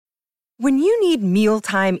When you need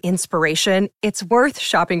mealtime inspiration, it's worth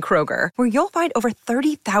shopping Kroger, where you'll find over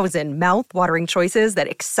 30,000 mouth-watering choices that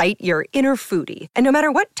excite your inner foodie. And no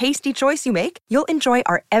matter what tasty choice you make, you'll enjoy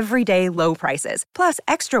our everyday low prices, plus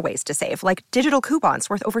extra ways to save, like digital coupons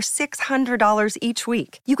worth over $600 each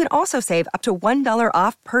week. You can also save up to $1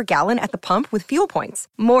 off per gallon at the pump with fuel points.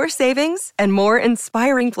 More savings and more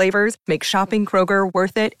inspiring flavors make shopping Kroger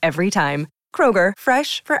worth it every time. Kroger,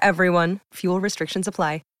 fresh for everyone. Fuel restrictions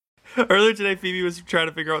apply. Earlier today, Phoebe was trying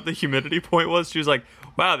to figure out what the humidity point was. She was like,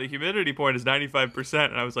 wow, the humidity point is 95%.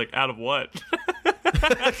 And I was like, out of what?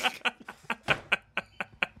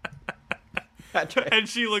 And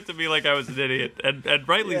she looked at me like I was an idiot. And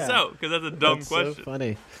rightly so, because that's a dumb question. So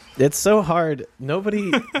funny. It's so hard.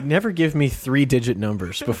 Nobody never give me 3-digit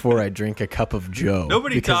numbers before I drink a cup of Joe.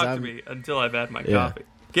 Nobody talk to me until I've had my coffee.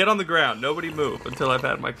 Get on the ground. Nobody move until I've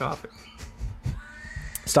had my coffee.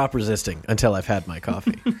 Stop resisting until I've had my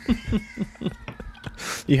coffee.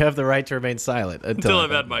 You have the right to remain silent until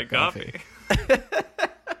I've had my coffee.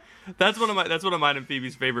 That's one of mine and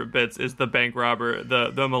Phoebe's favorite bits is the bank robber,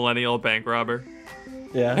 the millennial bank robber.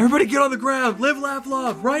 Yeah. Everybody get on the ground. Live, laugh,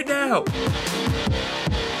 love right now.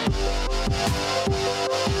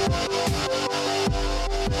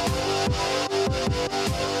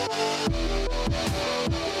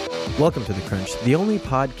 Welcome to The Crunch, the only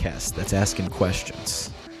podcast that's asking questions.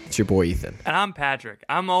 It's your boy, Ethan. And I'm Patrick.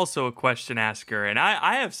 I'm also a question asker, and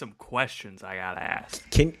I have some questions I gotta ask.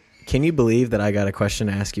 Can you believe that I got a question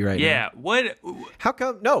to ask you right now? Yeah. What? How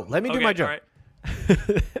come? No, let me do my job. Right.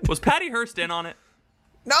 Was Patty Hearst in on it?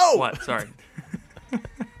 No. What? Sorry.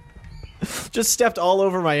 Just stepped all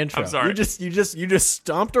over my intro. I'm sorry. You just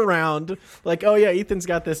stomped around like, oh yeah, Ethan's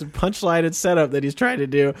got this punchline and setup that he's trying to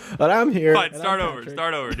do, but I'm here. Fine, start over.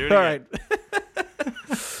 Do it all again.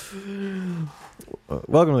 Right.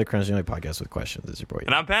 Welcome to the Crunch, the only podcast with questions. This is your boy.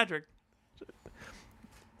 And I'm Patrick.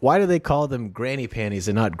 Why do they call them granny panties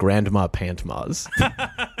and not grandma pantmas?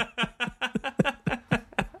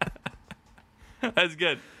 That's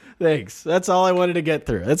good. Thanks. That's all I wanted to get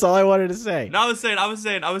through. That's all I wanted to say. No, I was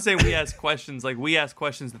saying we ask questions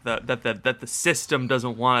that the system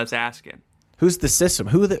doesn't want us asking. Who's the system?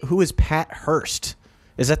 Who is Pat Hearst?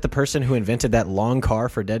 Is that the person who invented that long car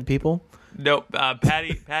for dead people? Nope.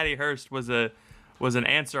 Patty Hearst was an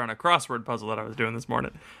answer on a crossword puzzle that I was doing this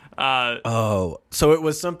morning. So it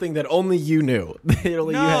was something that only you knew.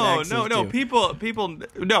 Only you had access no. to. People.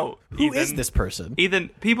 No. Who is this person? Ethan,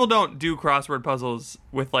 people don't do crossword puzzles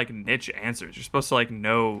with like niche answers. You're supposed to like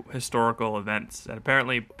know historical events. And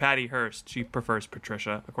apparently, Patty Hearst, she prefers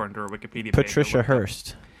Patricia, according to her Wikipedia page. Patricia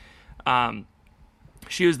Hearst.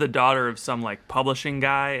 She was the daughter of some like publishing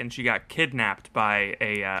guy, and she got kidnapped by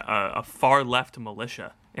a far left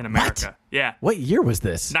militia in America. What? Yeah. What year was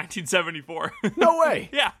this? 1974. No way.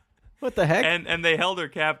 Yeah. What the heck? And they held her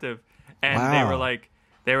captive, and wow. they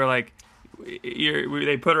were like,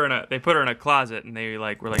 they put her in a closet, and they were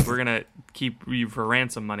like, we're gonna keep you for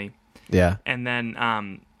ransom money. Yeah. And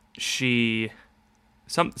then something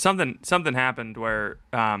happened where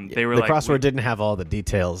they were the like, crossword didn't have all the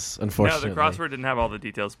details, unfortunately. No, the crossword didn't have all the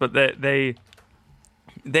details, but they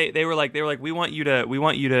were like we want you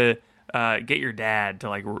to get your dad to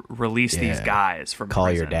like release these guys from call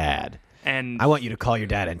prison. Your dad. And I want you to call your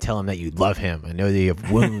dad and tell him that you love him. I know that you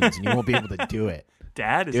have wounds and you won't be able to do it.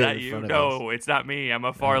 Dad, is that you? No, it's not me. I'm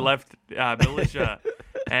a far left militia,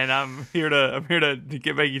 and I'm here to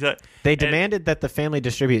get back you. They demanded that the family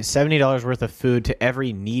distribute $70 worth of food to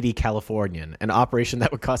every needy Californian, an operation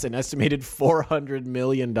that would cost an estimated $400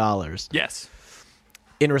 million. Yes.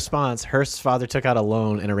 In response, Hearst's father took out a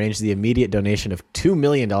loan and arranged the immediate donation of $2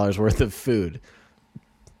 million worth of food.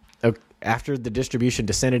 After the distribution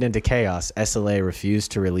descended into chaos, SLA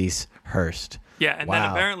refused to release Hearst. Yeah, and then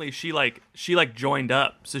apparently she joined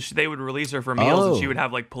up, so they would release her for meals, and she would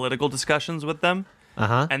have like political discussions with them.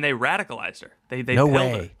 And they radicalized her. They no pilled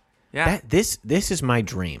way. her. Yeah, this is my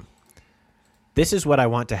dream. This is what I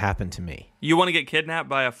want to happen to me. You want to get kidnapped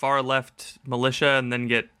by a far left militia and then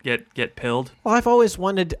get pilled? Well, I've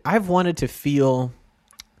wanted to feel.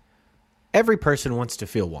 Every person wants to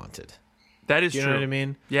feel wanted. That is true. You know what I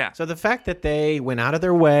mean? Yeah. So the fact that they went out of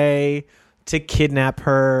their way to kidnap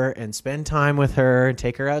her and spend time with her and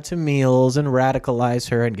take her out to meals and radicalize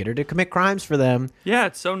her and get her to commit crimes for them. Yeah,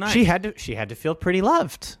 it's so nice. She had to feel pretty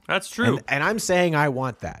loved. That's true. And I'm saying I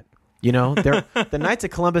want that. You know, the Knights of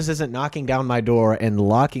Columbus isn't knocking down my door and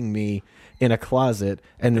locking me in a closet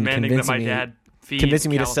and then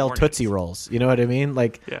convincing me to sell Tootsie Rolls. You know what I mean?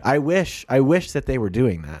 Like, yeah. I wish that they were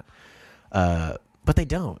doing that, but they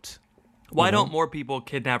don't. Why don't more people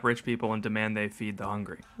kidnap rich people and demand they feed the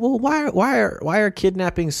hungry? Well, why are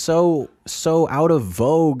kidnapping so out of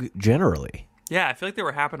vogue generally? Yeah, I feel like they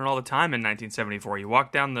were happening all the time in 1974. You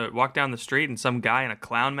walk down the street and some guy in a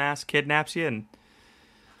clown mask kidnaps you and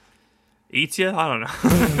eats you. I don't know.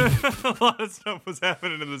 A lot of stuff was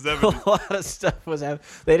happening in the 70s. A lot of stuff was happening.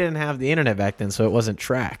 They didn't have the internet back then, so it wasn't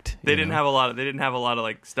tracked. They didn't have a lot of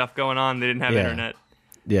like stuff going on. They didn't have internet.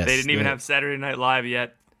 Yes, they didn't even have Saturday Night Live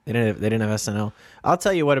yet. They didn't have SNL. I'll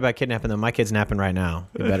tell you what about kidnapping them. My kid's napping right now.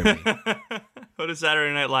 It better be. What if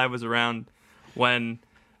Saturday Night Live was around when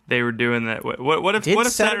they were doing that? What if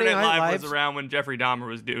Saturday Night Live was around when Jeffrey Dahmer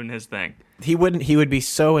was doing his thing? He would be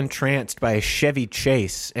so entranced by Chevy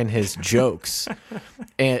Chase and his jokes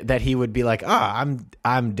and that he would be like, I'm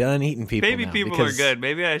done eating people. Maybe now people are good.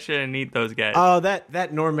 Maybe I shouldn't eat those guys. Oh,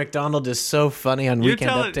 that Norm Macdonald is so funny on Weekend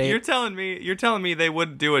Update. You're telling me they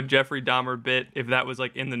would do a Jeffrey Dahmer bit if that was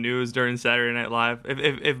like in the news during Saturday Night Live?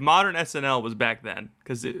 If modern SNL was back then,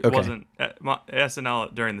 because it wasn't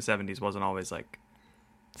SNL during the 70s wasn't always like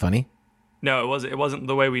funny. No, it wasn't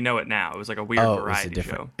the way we know it now. It was like a weird variety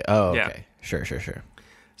show. Oh, okay. Yeah. Sure.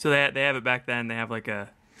 So they have it back then. They have like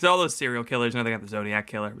all those serial killers. They got the Zodiac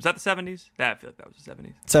Killer. Was that the 70s? I feel like that was the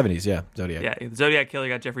 70s. 70s, yeah. Zodiac. Yeah, the Zodiac Killer.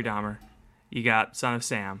 You got Jeffrey Dahmer. You got Son of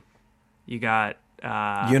Sam. You got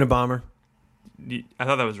Unabomber. I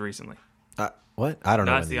thought that was recently. What? I don't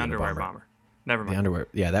know. That's the underwear bomber. Never mind. The underwear.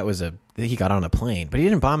 Yeah, that was he got on a plane, but he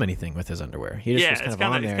didn't bomb anything with his underwear. He just was kind of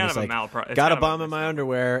on there. It's kind of like, got a bomb in my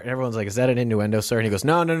underwear. And everyone's like, is that an innuendo, sir? And he goes,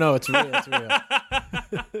 no, it's real. It's real.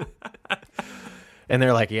 And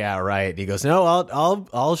they're like, yeah, right. And he goes, no,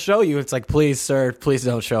 I'll show you. It's like, please, sir, please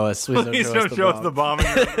don't show us. Please don't show us the bomb in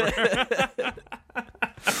your underwear.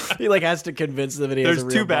 He like has to convince them that he has a real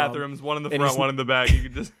There's two bathrooms, one in the front, one in the back. You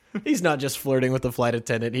can just He's not just flirting with the flight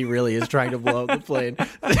attendant. He really is trying to blow up the plane.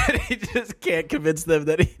 He just can't convince them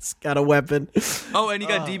that he's got a weapon. Oh, and you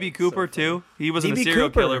got DB Cooper too. He wasn't a serial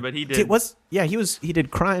killer, but he did. He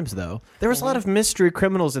did crimes though. There was a lot of mystery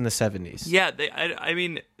criminals in the 70s. Yeah, I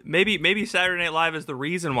mean, maybe Saturday Night Live is the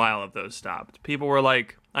reason why all of those stopped. People were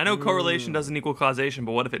like, I know correlation doesn't equal causation,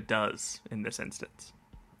 but what if it does in this instance?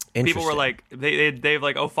 People were like, they've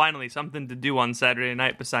like, oh, finally something to do on Saturday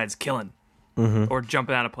night besides killing or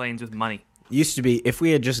jumping out of planes with money. Used to be, if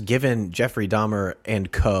we had just given Jeffrey Dahmer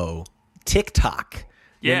and co. TikTok,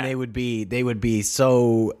 then they would be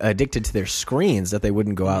so addicted to their screens that they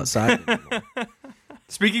wouldn't go outside anymore.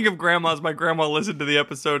 Speaking of grandmas, my grandma listened to the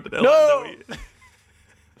episode. No!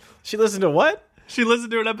 She listened to what? She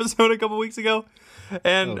listened to an episode a couple weeks ago,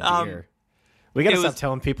 and we gotta stop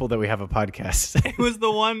telling people that we have a podcast. It was the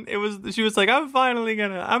one. She was like, I'm finally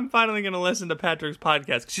gonna listen to Patrick's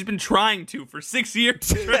podcast. She's been trying to for 6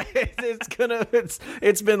 years.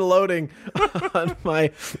 It's been loading on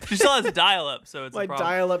my. She still has dial-up, so it's my a problem.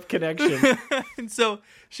 Dial-up connection. And so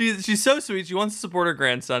she's so sweet. She wants to support her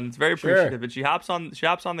grandson. It's very appreciative. And she hops on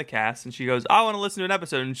the cast and she goes, I want to listen to an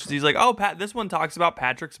episode. And she's like, oh, Pat, this one talks about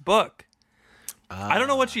Patrick's book. I don't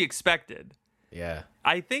know what she expected. Yeah.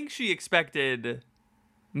 I think she expected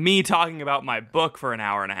me talking about my book for an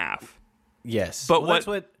hour and a half. Yes.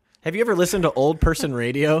 But have you ever listened to old person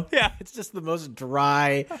radio? Yeah. It's just the most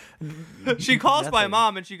dry. She calls my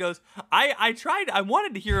mom and she goes, I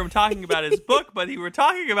wanted to hear him talking about his book, but he were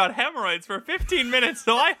talking about hemorrhoids for 15 minutes,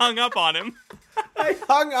 so I hung up on him. I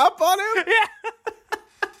hung up on him?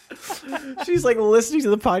 Yeah. She's like listening to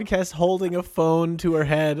the podcast, holding a phone to her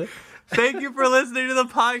head. Thank you for listening to the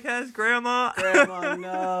podcast, Grandma. Grandma,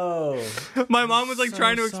 no. My mom was like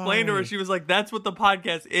trying to explain to her. She was like, "That's what the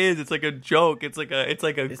podcast is. It's like a joke. It's like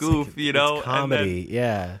a goof, you know, it's comedy."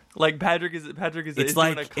 Yeah. Like Patrick is. It's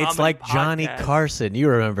like Johnny Carson. You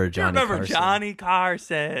remember Johnny Carson? Remember Johnny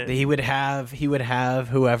Carson? He would have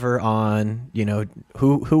whoever on. You know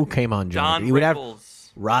who came on Johnny. He would have.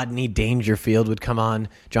 Rodney Dangerfield would come on,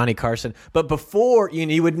 Johnny Carson. But before,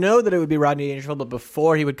 you would know that it would be Rodney Dangerfield, but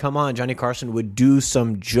before he would come on, Johnny Carson would do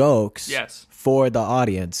some jokes for the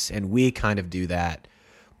audience, and we kind of do that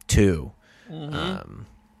too. Mm-hmm.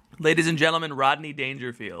 Ladies and gentlemen, Rodney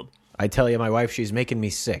Dangerfield. I tell you, my wife, she's making me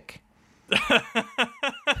sick.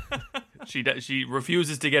 She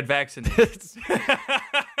refuses to get vaccinated.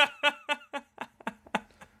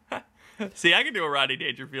 See, I can do a Rodney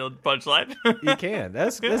Dangerfield punchline. You can.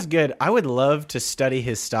 That's good. I would love to study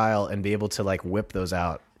his style and be able to like whip those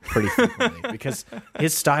out pretty frequently because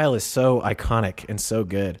his style is so iconic and so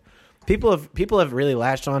good. People have really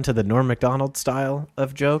latched on to the Norm Macdonald style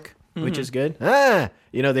of joke, which is good. They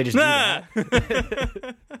just do that.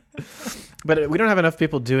 But we don't have enough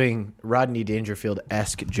people doing Rodney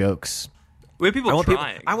Dangerfield-esque jokes We have people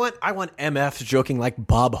trying. I want MFs joking like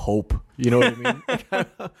Bob Hope. You know what I mean?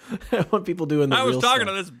 I want people doing the real I was talking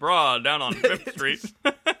stuff. to this broad down on 5th Street.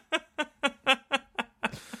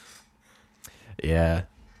 Yeah.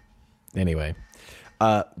 Anyway,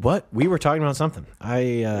 what we were talking about something.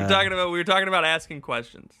 We were talking about asking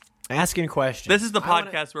questions. Asking questions. This is the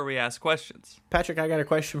podcast where we ask questions. Patrick, I got a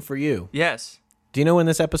question for you. Yes. Do you know when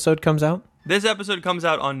this episode comes out? This episode comes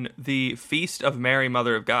out on the Feast of Mary,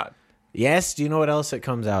 Mother of God. Yes. Do you know what else it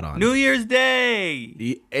comes out on? New Year's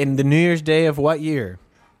Day. And the New Year's Day of what year?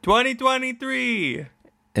 2023.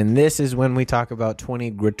 And this is when we talk about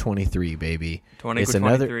 2023, baby.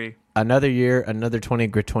 2023. Another year, another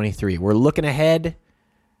 2023. We're looking ahead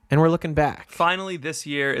and we're looking back. Finally, this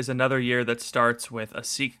year is another year that starts with a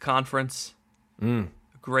Sikh conference. A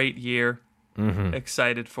great year. Mm-hmm.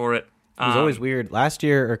 Excited for it. It was always weird. Last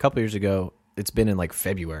year or a couple years ago, it's been in like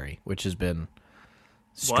February, which has been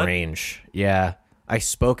strange. What? Yeah. I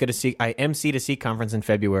emceed a Sikh conference in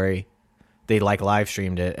February. They live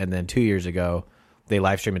streamed it. And then 2 years ago, they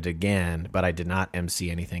live streamed it again, but I did not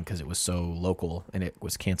MC anything because it was so local and it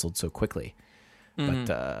was canceled so quickly. Mm-hmm.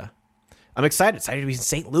 But I'm excited to be in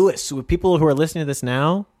St. Louis. So with people who are listening to this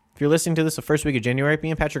now, if you're listening to this the first week of January,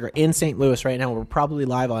 me and Patrick are in St. Louis right now. We're probably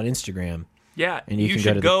live on Instagram. Yeah, and you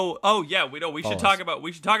should go. Oh yeah, we should talk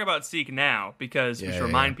about Seek now because we should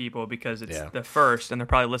remind people because it's the first and they're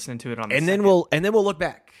probably listening to it on the second. And then we'll look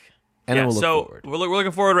back. And then we'll look forward. We're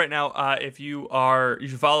looking forward right now. You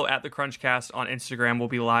should follow at the Crunchcast on Instagram. We'll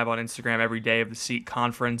be live on Instagram every day of the Seek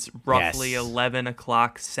conference, roughly 11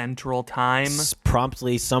 o'clock Central Time.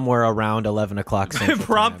 Promptly somewhere around 11 o'clock Central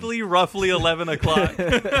Promptly, roughly 11 o'clock.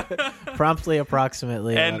 Promptly,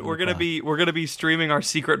 approximately. And we're gonna be streaming our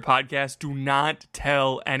secret podcast. Do not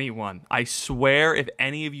tell anyone. I swear, if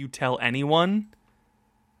any of you tell anyone,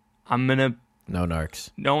 I'm gonna. No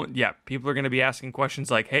narcs. People are going to be asking questions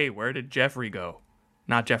like, hey, where did Jeffrey go?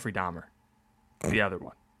 Not Jeffrey Dahmer. The other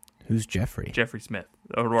one. Who's Jeffrey? Jeffrey Smith.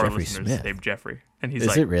 Aurora Jeffrey listeners Smith. named Jeffrey. And he's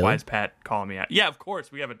really? Why is Pat calling me out? Yeah, of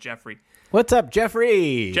course. We have a Jeffrey. What's up,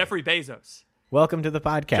 Jeffrey? Jeffrey Bezos. Welcome to the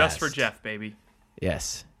podcast. Just for Jeff, baby.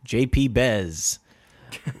 Yes. JP Bez.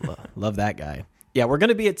 Love that guy. Yeah, we're going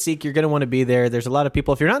to be at Seek. You're going to want to be there. There's a lot of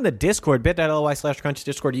people. If you're not in the Discord, bit.ly/crunch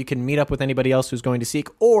Discord, you can meet up with anybody else who's going to Seek,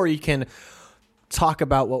 or you can talk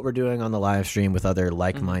about what we're doing on the live stream with other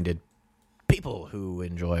like-minded people who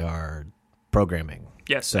enjoy our programming.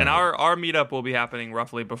 Yes, and our meetup will be happening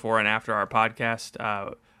roughly before and after our podcast.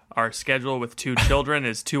 Our schedule with 2 children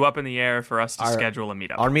is too up in the air for us to schedule a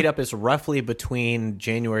meetup. Our meetup is roughly between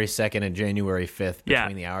January 2nd and January 5th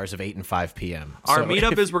between the hours of 8 and 5 p.m. Our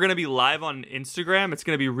meetup is we're going to be live on Instagram. It's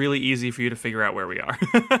going to be really easy for you to figure out where we are.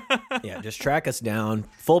 Yeah, just track us down,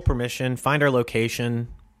 full permission, find our location,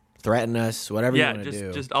 threaten us, whatever you want to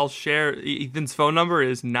do. Just I'll share. Ethan's phone number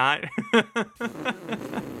is not. I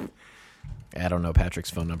don't know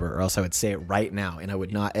Patrick's phone number, or else I would say it right now, and I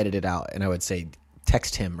would not edit it out, and I would say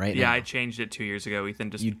text him right now. Yeah, I changed it 2 years ago.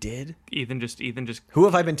 Ethan just. You did? Ethan just. Who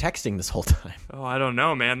have I been texting this whole time? Oh, I don't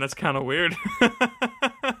know, man. That's kind of weird.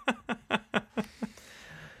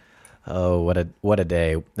 Oh, what a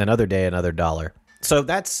day! Another day, another dollar. So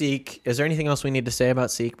that's Seek. Is there anything else we need to say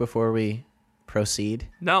about Seek before we proceed?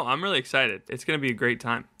 No, I'm really excited. It's going to be a great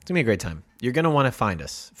time. It's going to be a great time. You're going to want to find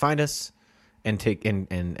us and take and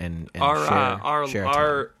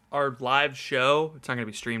share our live show. It's not going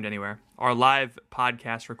to be streamed anywhere. Our live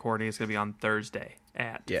podcast recording is going to be on Thursday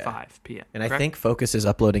at 5 p.m. And correct? I think Focus is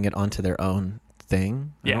uploading it onto their own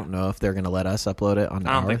thing. I don't know if they're going to let us upload it onto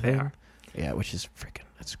our thing. I don't think they are. Yeah, which is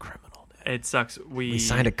that's criminal. It sucks. We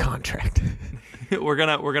signed a contract. we're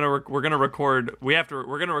gonna record. We're gonna record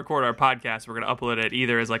our podcast. We're gonna upload it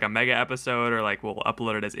either as like a mega episode or like we'll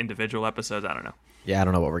upload it as individual episodes. I don't know. Yeah, I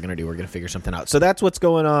don't know what we're gonna do. We're gonna figure something out. So that's what's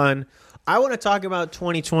going on. I want to talk about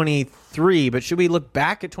 2023, but should we look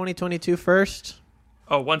back at 2022 first?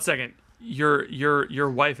 Oh, 1 second.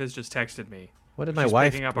 Your wife has just texted me. What did my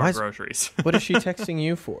wife? Picking up our groceries. What is she texting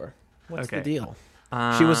you for? What's the deal?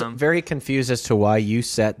 She was very confused as to why you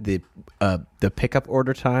set the pickup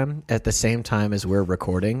order time at the same time as we're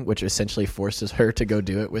recording, which essentially forces her to go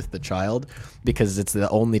do it with the child because it's the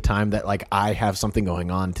only time that like I have something going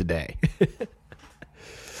on today.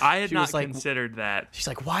 I had not considered that. She's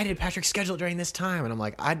like, "Why did Patrick schedule it during this time?" And I'm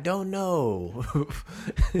like, "I don't know."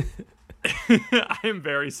 I am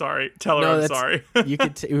very sorry. Tell her I'm sorry. You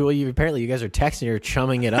could apparently you guys are texting or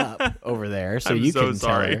chumming it up over there, so you can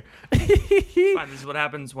sorry. tell her. Fine, this is what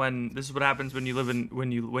happens when you live in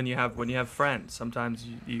when you have friends. Sometimes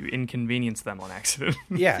you inconvenience them on accident.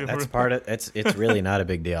 Yeah, that's part of it's really not a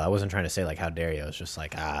big deal. I wasn't trying to say like how dare you. I was just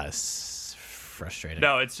like frustrating.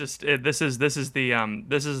 No, it's just this is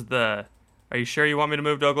the. Are you sure you want me to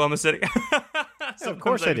move to Oklahoma City? Of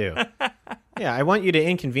course I do. Yeah, I want you to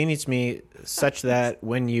inconvenience me such that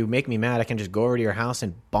when you make me mad, I can just go over to your house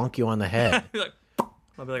and bonk you on the head.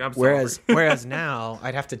 I'll be like, I'm sorry. Whereas now,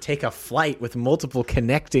 I'd have to take a flight with multiple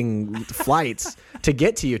connecting flights to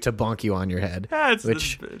get to you to bonk you on your head. Yeah,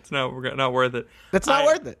 it's not worth it. That's not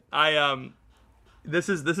worth it. This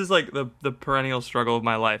is like the perennial struggle of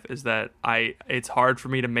my life is that it's hard for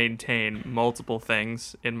me to maintain multiple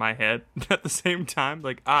things in my head at the same time.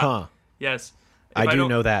 Like, yes. I do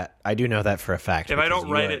know that for a fact. If I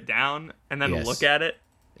don't write it down and then look at it,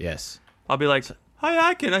 yes, I'll be like, hi,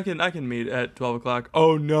 I can meet at 12 o'clock.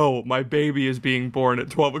 Oh no, my baby is being born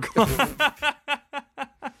at 12 o'clock.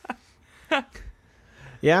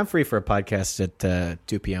 Yeah, I'm free for a podcast at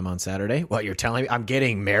 2 p.m. on Saturday. What, you're telling me I'm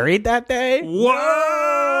getting married that day?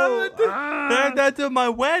 What? That's my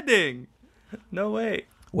wedding. No way.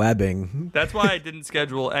 Webbing. That's why I didn't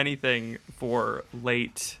schedule anything for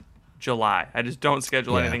late July. I just don't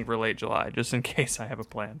schedule anything for late July, just in case I have a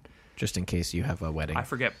plan. Just in case you have a wedding. I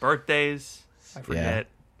forget birthdays. I forget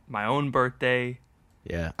my own birthday.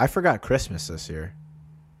 Yeah, I forgot Christmas this year.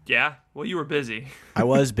 Yeah? Well, you were busy. I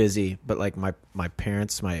was busy, but like my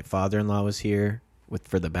parents, my father-in-law was here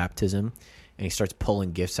for the baptism, and he starts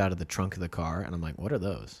pulling gifts out of the trunk of the car, and I'm like, what are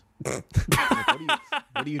those? Like,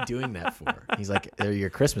 what are you doing that for? He's like, they're your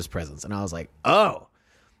Christmas presents. And I was like, oh,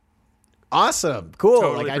 awesome, cool.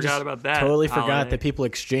 Totally like, forgot about that. Totally forgot that people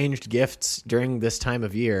exchanged gifts during this time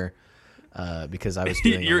of year. Because I was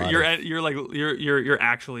doing you're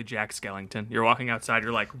actually Jack Skellington. You're walking outside.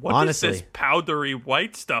 You're like, what is this powdery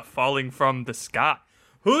white stuff falling from the sky?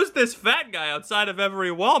 Who's this fat guy outside of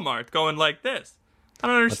every Walmart going like this? I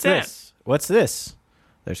don't understand. What's this?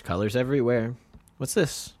 There's colors everywhere. What's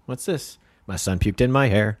this? My son puked in my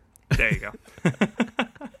hair. There you go.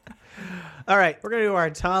 All right, we're gonna do our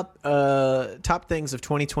top things of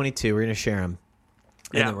 2022. We're gonna share them,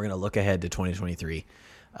 and then we're gonna look ahead to 2023.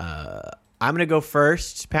 I'm going to go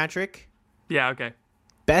first, Patrick. Yeah, okay.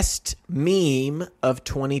 Best meme of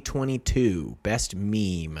 2022. Best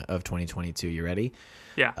meme of 2022. You ready?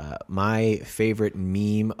 Yeah. My favorite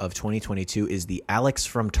meme of 2022 is the Alex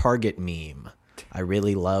from Target meme. I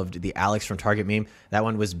really loved the Alex from Target meme. That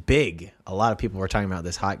one was big. A lot of people were talking about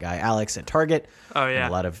this hot guy, Alex at Target. Oh, yeah.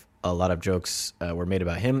 And a lot of jokes were made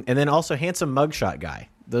about him. And then also handsome mugshot guy.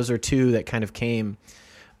 Those are two that kind of came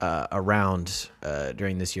around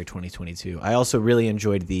during this year 2022. I also really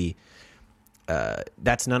enjoyed the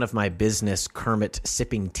 "That's None of My Business" Kermit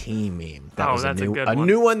sipping tea meme. That was that's a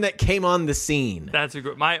new one that came on the scene. That's a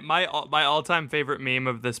good. My all-time favorite meme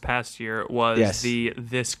of this past year was the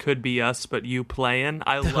 "This could be us, but you playing."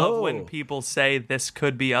 I love when people say "This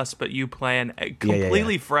could be us, but you playing." A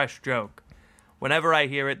completely fresh joke. Whenever I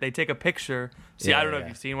hear it, they take a picture. See, I don't know if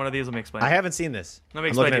you've seen one of these. Let me explain. I haven't seen this. Let me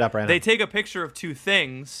explain. I'm looking it up right now. They take a picture of two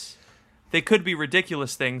things. They could be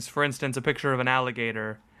ridiculous things. For instance, a picture of an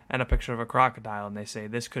alligator and a picture of a crocodile, and they say,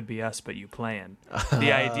 "This could be us, but you playing."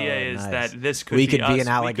 The idea is that this could be us. An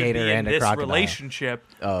alligator and a crocodile. This relationship,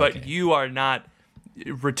 but you are not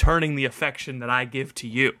returning the affection that I give to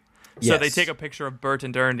you. So they take a picture of Bert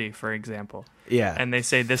and Ernie, for example. Yeah. And they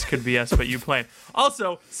say, "This could be us, but you playing."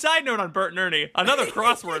 Also, side note on Bert and Ernie, another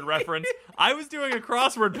crossword reference. I was doing a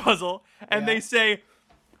crossword puzzle, and they say,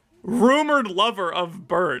 "Rumored lover of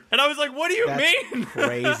Bert." And I was like, what do you mean?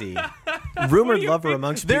 Crazy. Rumored lover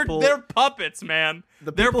amongst people. They're puppets, man.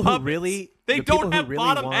 They're puppets. They don't have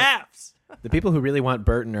bottom halves. The people who really want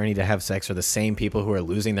Bert and Ernie to have sex are the same people who are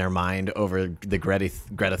losing their mind over the Greta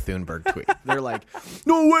Thunberg tweet. They're like,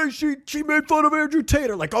 no way, she made fun of Andrew Tate.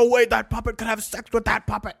 Or like, oh wait, that puppet could have sex with that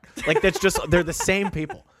puppet. Like that's just they're the same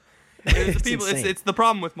people. It's the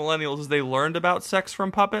problem with millennials is they learned about sex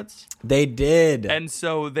from puppets. They did, and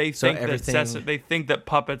so they think that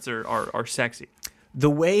puppets are sexy. The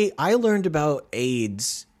way I learned about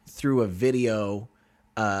AIDS through a video.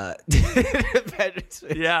 Yeah.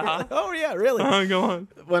 Oh yeah, really? Go on.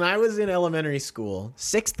 When I was in elementary school,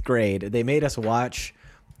 6th grade, they made us watch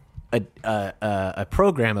a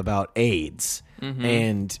program about AIDS,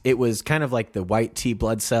 and it was kind of like the white T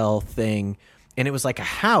blood cell thing, and it was like a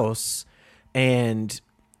house, and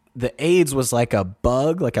the AIDS was like a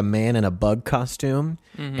bug, like a man in a bug costume,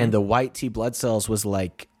 and the white T blood cells was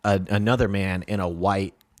like another man in a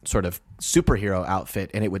white sort of superhero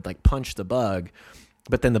outfit, and it would like punch the bug.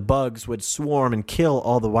 But then the bugs would swarm and kill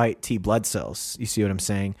all the white T blood cells. You see what I'm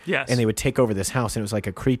saying? Yes. And they would take over this house, and it was like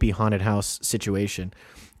a creepy haunted house situation.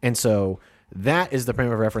 And so that is the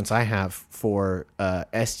frame of reference I have for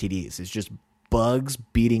STDs. It's just bugs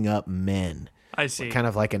beating up men. I see. Kind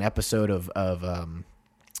of like an episode of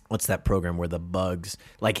what's that program where the bugs,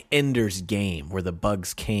 like Ender's Game, where the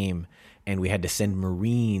bugs came and we had to send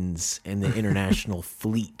Marines and the international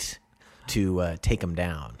fleet to take them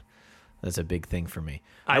down. That's a big thing for me.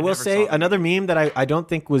 I will say another meme that I don't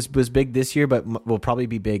think was big this year, but will probably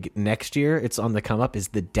be big next year. It's on the come up. Is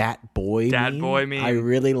the Dat Boy meme. I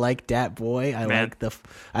really like Dat Boy. I like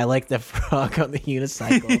the frog on the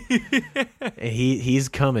unicycle. He's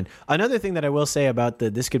coming. Another thing that I will say about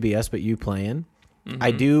the This Could Be Us But You playing.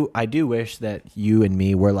 Mm-hmm. I do wish that you and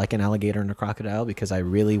me were like an alligator and a crocodile, because I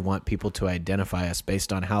really want people to identify us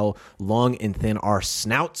based on how long and thin our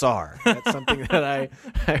snouts are. That's something that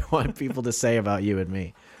I want people to say about you and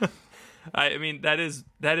me. I mean, that is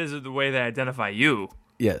the way they identify you.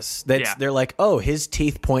 Yes, they're like, oh, his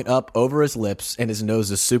teeth point up over his lips and his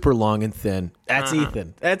nose is super long and thin. That's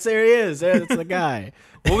Ethan. There he is. That's the guy.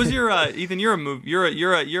 What was your Ethan? You're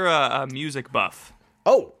a music buff.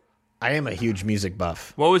 Oh. I am a huge music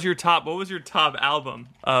buff. What was your top album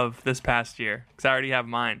of this past year? Because I already have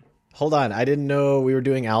mine. Hold on, I didn't know we were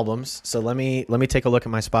doing albums. So let me take a look at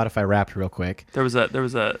my Spotify Wrapped real quick. There was a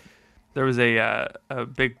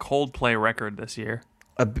big Coldplay record this year.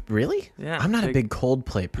 Really? Yeah. I'm not a big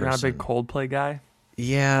Coldplay person. You're not a big Coldplay guy?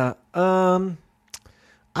 Yeah.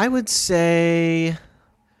 I would say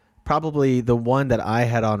probably the one that I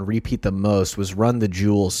had on repeat the most was Run the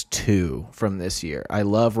Jewels 2 from this year. I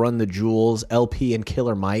love Run the Jewels, LP, and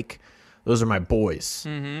Killer Mike. Those are my boys.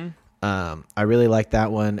 Mm-hmm. I really like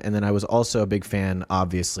that one. And then I was also a big fan,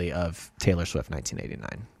 obviously, of Taylor Swift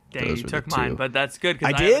 1989. Yeah, you took mine, but that's good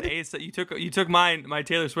because I did. You took mine, my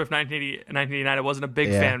Taylor Swift 1989. I wasn't a big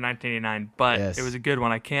fan of 1989, but it was a good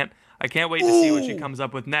one. I can't wait to see what she comes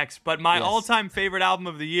up with next. But my all-time favorite album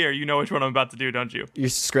of the year, you know which one I'm about to do, don't you? Your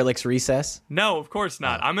Skrillex Recess? No, of course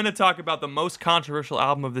not. I'm going to talk about the most controversial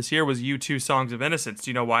album of this year was U2 Songs of Innocence. Do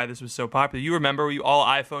you know why this was so popular? You remember, you all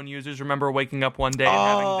iPhone users remember waking up one day and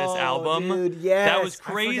having this album? Dude, yes. That was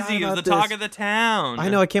crazy. It was the talk of the town. I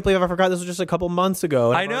know. I can't believe I forgot this was just a couple months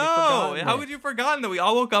ago. I know. How could you have forgotten that? We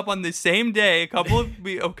all woke up on the same day a couple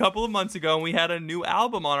of months ago, and we had a new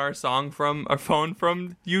album on our phone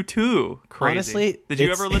from U2. Crazy. Honestly, did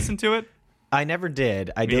you ever listen to it? I never did.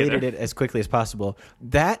 I deleted it as quickly as possible.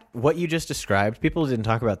 What you just described, people didn't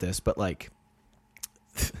talk about this, but like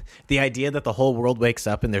the idea that the whole world wakes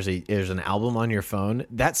up and there's an album on your phone,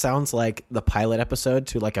 that sounds like the pilot episode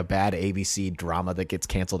to like a bad ABC drama that gets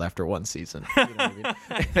canceled after one season. You know what I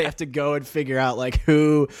mean? They have to go and figure out like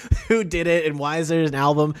who did it and why is there an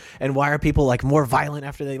album and why are people like more violent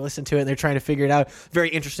after they listen to it and they're trying to figure it out. Very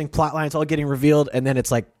interesting plot lines all getting revealed, and then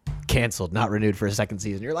it's like canceled, not renewed for a second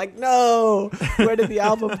season. You're like, no, where did the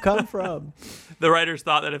album come from? The writers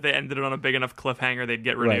thought that if they ended it on a big enough cliffhanger, they'd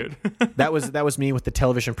get renewed. Right. That was me with the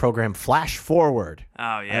television program Flash Forward.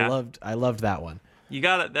 Oh yeah, I loved that one. You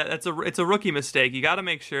got it. It's a rookie mistake. You got to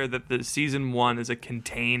make sure that the season 1 is a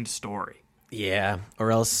contained story. Yeah,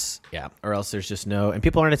 or else there's just no, and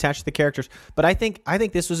people aren't attached to the characters. But I think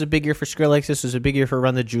this was a big year for Skrillex. This was a big year for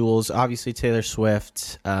Run the Jewels. Obviously Taylor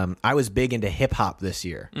Swift. I was big into hip hop this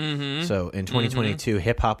year. Mm-hmm. So in 2022,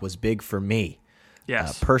 hip hop was big for me.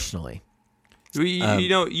 Yes, personally. You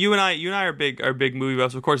know, you and I are big movie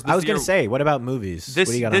buffs. Of course, I was going to say, what about movies? This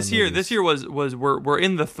year was we're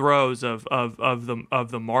in the throes of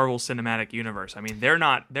the Marvel Cinematic Universe. I mean, they're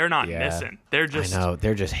not missing. They're just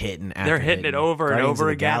hitting. They're hitting it over and over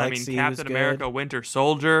again. I mean, Captain America, Winter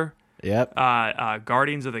Soldier. Yep.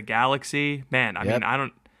 Guardians of the Galaxy. Man, I mean,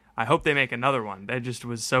 I hope they make another one. That just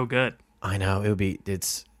was so good. I know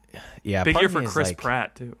it's. Yeah, big year for Chris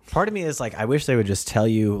Pratt too. Part of me is like, I wish they would just tell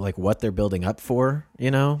you like what they're building up for.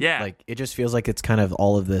 You know, like it just feels like it's kind of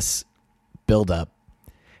all of this build up,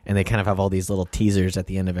 and they kind of have all these little teasers at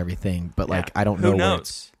the end of everything. But like, I don't know. Who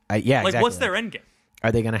knows? Like, exactly. What's their end game?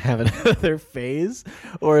 Are they going to have another phase,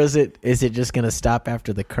 or is it just going to stop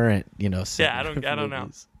after the current? You know, I don't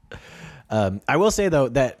know. I will say though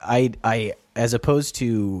that I as opposed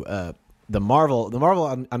to the Marvel,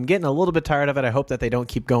 I'm getting a little bit tired of it. I hope that they don't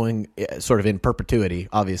keep going sort of in perpetuity,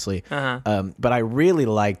 obviously. But I really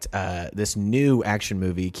liked this new action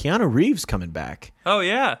movie. Keanu Reeves coming back. Oh,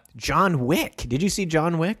 yeah. John Wick. Did you see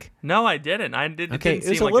John Wick? No, I didn't. It didn't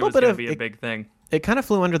seem like it was going to be a big thing. It kind of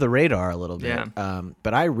flew under the radar a little bit. Yeah.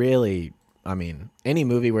 But I mean, any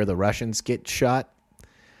movie where the Russians get shot,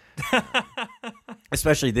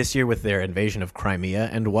 especially this year with their invasion of Crimea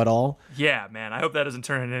and what all. Yeah, man. I hope that doesn't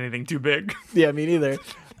turn into anything too big. Yeah, me neither.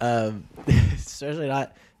 Especially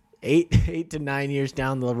not 8 to 9 years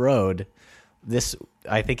down the road.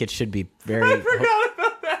 I think it should be very. I forgot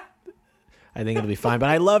about that. I think it'll be fine. But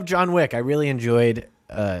I love John Wick. I really enjoyed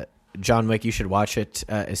John Wick, you should watch it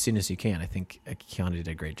as soon as you can. I think Keanu did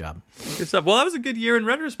a great job. Good stuff. Well, that was a good year in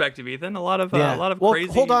retrospective, Ethan. A lot of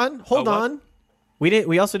crazy. Hold on.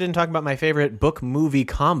 We also didn't talk about my favorite book movie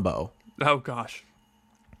combo. Oh gosh,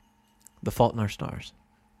 The Fault in Our Stars.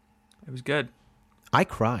 It was good. I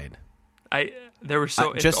cried. There were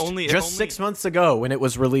so just 6 months ago when it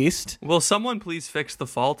was released. Will someone please fix The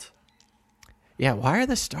Fault? Yeah, why are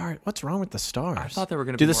the stars? What's wrong with the stars? I thought they were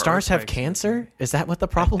going to be Do the more stars have earthquakes. cancer? Is that what the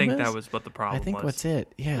problem is? I think that was what the problem was. I think what's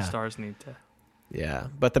it. Yeah. The stars need to. Yeah,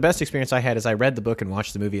 but the best experience I had is I read the book and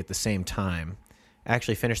watched the movie at the same time. I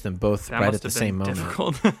actually finished them both right at the same moment.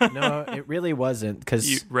 Difficult. No, it really wasn't, because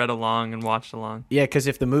you read along and watched along. Yeah, because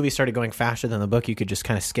if the movie started going faster than the book, you could just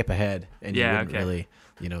kind of skip ahead and you wouldn't really,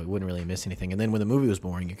 you wouldn't really miss anything. And then when the movie was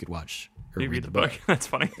boring, you could watch or read the book. That's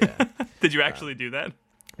funny. Yeah. Did you actually do that?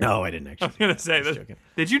 No, I didn't actually. I was going to say that.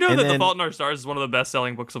 Did you know that The Fault in Our Stars is one of the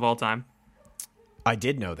best-selling books of all time? I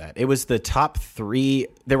did know that. It was the top 3.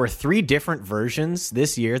 There were 3 different versions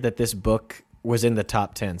this year that this book was in the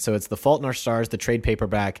top 10. So it's The Fault in Our Stars, the trade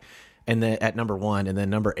paperback, and then at number 1, and then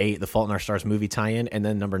number 8, The Fault in Our Stars movie tie-in, and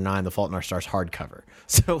then number 9, The Fault in Our Stars hardcover.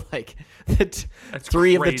 So like That's 3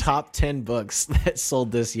 crazy. of the top 10 books that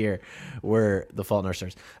sold this year were The Fault in Our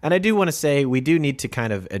Stars. And I do want to say we do need to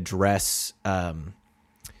kind of address,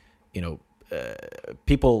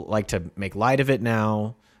 people like to make light of it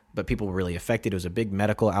now, but people were really affected. It was a big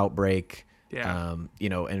medical outbreak. Yeah.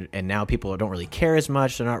 And now people don't really care as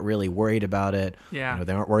much. They're not really worried about it. Yeah.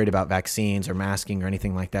 They aren't worried about vaccines or masking or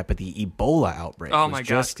anything like that. But the Ebola outbreak. Oh my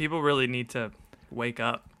gosh. People really need to wake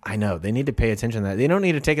up. I know. They need to pay attention to that. They don't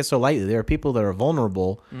need to take it so lightly. There are people that are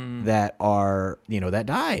vulnerable that are, that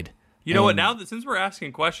died. You know what? Now that since we're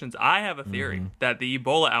asking questions, I have a theory that the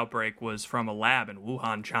Ebola outbreak was from a lab in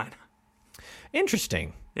Wuhan, China.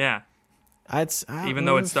 Interesting. Yeah. Even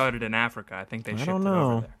though it started in Africa, I think they shipped it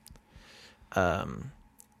over there.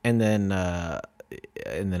 And then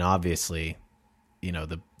obviously,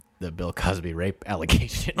 the Bill Cosby rape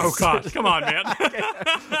allegations. Oh gosh, come on, man.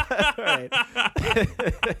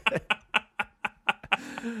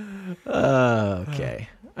 Okay.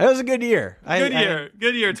 It was a good year.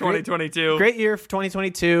 Good year, 2022. Great year for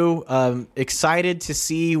 2022. Excited to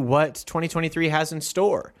see what 2023 has in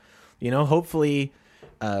store. Hopefully,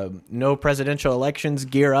 no presidential elections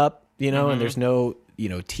gear up. And there's no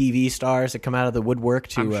TV stars that come out of the woodwork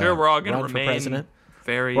to I'm sure we're all going to run for remain president.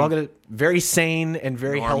 We're all going to very sane and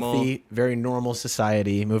very normal. healthy, very normal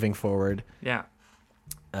society moving forward. Yeah.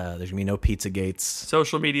 There's going to be no pizza gates.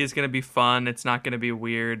 Social media is going to be fun. It's not going to be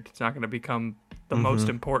weird. It's not going to become the most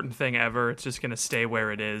important thing ever. It's just going to stay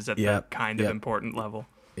where it is at that kind of important level.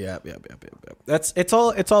 Yep. It's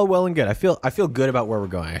all well and good. I feel good about where we're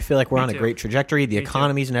going. I feel like we're on a great trajectory. The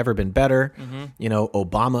economy's never been better.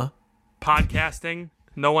 Obama. Podcasting.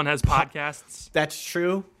 No one has podcasts. That's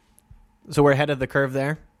true. So we're ahead of the curve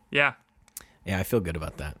there. Yeah. Yeah, I feel good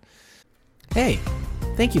about that. Hey,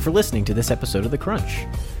 thank you for listening to this episode of The Crunch.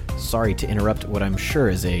 Sorry to interrupt what I'm sure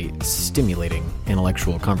is a stimulating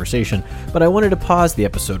intellectual conversation, but I wanted to pause the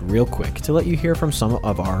episode real quick to let you hear from some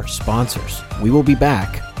of our sponsors. We will be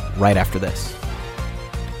back right after this.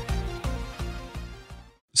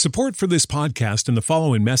 Support for this podcast and the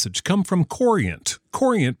following message come from Corient.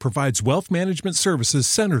 Corient provides wealth management services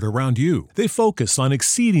centered around you. They focus on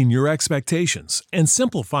exceeding your expectations and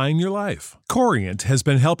simplifying your life. Corient has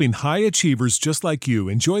been helping high achievers just like you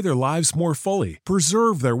enjoy their lives more fully,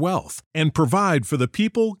 preserve their wealth, and provide for the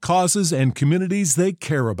people, causes, and communities they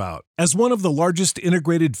care about. As one of the largest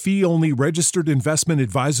integrated fee-only registered investment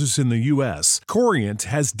advisors in the U.S., Corient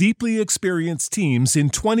has deeply experienced teams in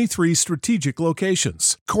 23 strategic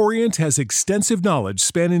locations. Corient has extensive knowledge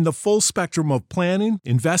spanning the full spectrum of planning,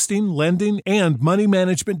 investing, lending, and money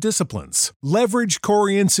management disciplines. Leverage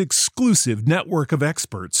Corient's exclusive network of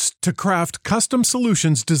experts to craft custom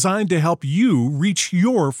solutions designed to help you reach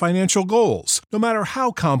your financial goals, no matter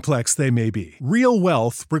how complex they may be. Real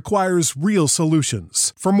wealth requires real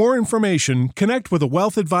solutions. For more information, connect with a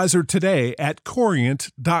wealth advisor today at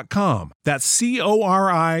Corient.com. That's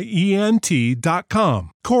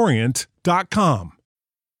Corient.com. Corient.com.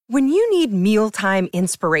 When you need mealtime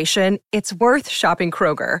inspiration, it's worth shopping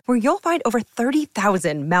Kroger, where you'll find over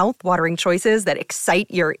 30,000 mouth-watering choices that excite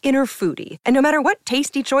your inner foodie. And no matter what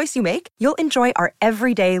tasty choice you make, you'll enjoy our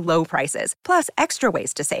everyday low prices, plus extra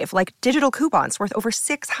ways to save, like digital coupons worth over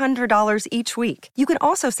 $600 each week. You can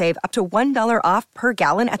also save up to $1 off per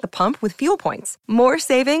gallon at the pump with fuel points. More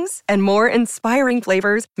savings and more inspiring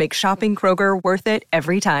flavors make shopping Kroger worth it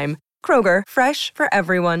every time. Kroger, fresh for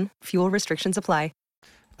everyone. Fuel restrictions apply.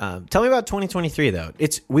 Tell me about 2023, though.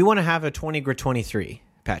 We want to have a 20 GrTwenty-Three,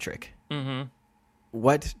 Patrick. Mm-hmm.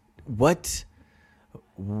 What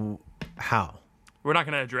How? We're not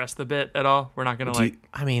going to address the bit at all. We're not going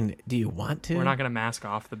to do you want to? We're not going to mask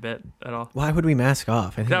off the bit at all. Why would we mask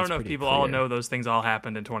off? I don't know if people all know those things all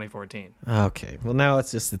happened in 2014. Okay. Well, now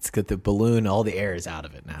it's good. The balloon, all the air is out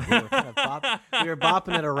of it now. We were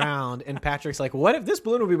bopping it around, and Patrick's like, what if this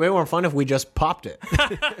balloon would be way more fun if we just popped it?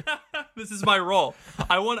 This is my role.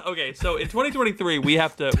 Okay, so in 2023, we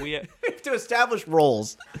have to establish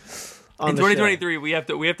roles. In 2023, we have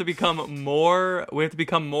to become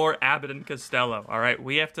more Abbott and Costello. All right,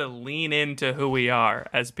 we have to lean into who we are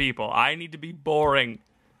as people. I need to be boring,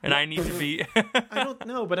 and I need to be. I don't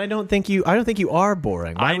know, but I don't think you are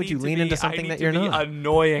boring. Why would you lean into something that you're not?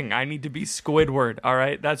 Annoying. I need to be Squidward. All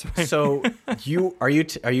right, that's right. So are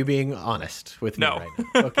you being honest with me right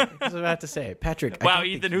now? Okay, I was about to say, Patrick. Wow,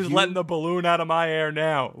 Ethan, who's letting the balloon out of my air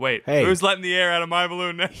now? Wait, who's letting the air out of my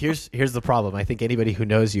balloon now? Here's the problem. I think anybody who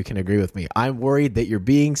knows you can agree with me. I'm worried that you're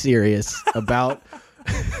being serious about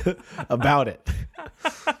it.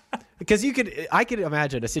 Because I could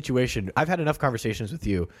imagine a situation. I've had enough conversations with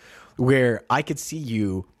you where I could see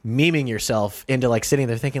you memeing yourself into like sitting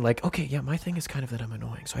there thinking like, okay, yeah, my thing is kind of that I'm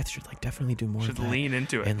annoying, so I should like definitely do more. Should of that. Lean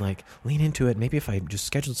into it and like lean into it. Maybe if I just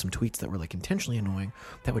scheduled some tweets that were like intentionally annoying,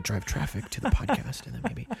 that would drive traffic to the podcast, and then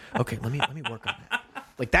maybe let me work on that.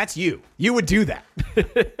 Like that's you. You would do that.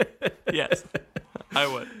 Yes, I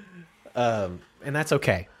would. And that's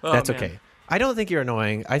okay. Oh, that's man. okay. I don't think you're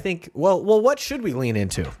annoying. I think well, what should we lean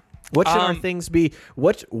into? What should our things be?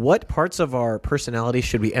 What parts of our personality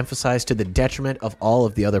should we emphasize to the detriment of all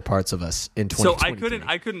of the other pards of us in 2023? So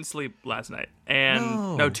I couldn't sleep last night,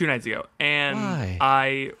 and 2 nights ago, and Why?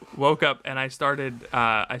 I woke up and I started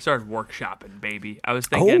workshopping, baby. I was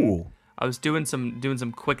thinking. I was doing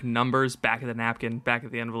some quick numbers, back of the napkin, back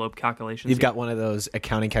of the envelope calculations. You've got one of those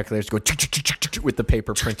accounting calculators go with the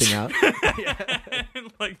paper printing out.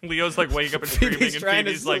 Like Leo's like waking up and screaming, and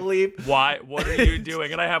Phoebe's like, sleep. "Why? What are you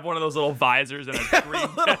doing?" And I have one of those little visors and a green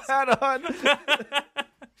vest. hat on.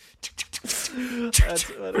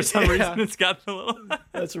 For some reason, it's got the little.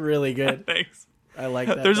 That's really good. Thanks. I like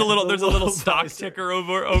that. There's a little stock visor. ticker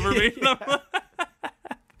over me.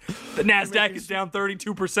 The NASDAQ is down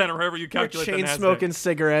 32%, or however you calculate the chain NASDAQ. smoking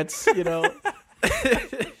cigarettes, you know.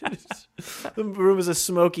 The room is a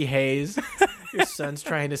smoky haze. Your son's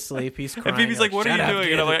trying to sleep. He's crying. And Phoebe's like, "What are you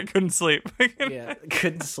doing?" And I'm like, "I couldn't sleep." Yeah,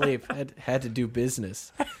 couldn't sleep. Had to do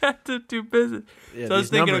business. Had to do business. Yeah, so I was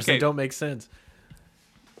these thinking, numbers okay, that don't make sense.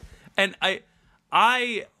 And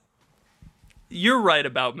you're right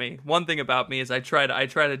about me. One thing about me is I try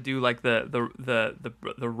to do like the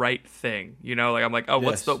right thing. You know, like I'm like, oh,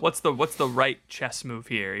 Yes. what's the right chess move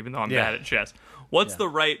here? Even though I'm bad at chess, what's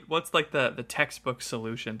like the textbook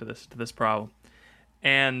solution to this problem?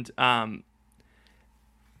 And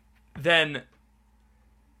then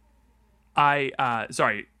Emma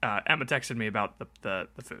texted me about the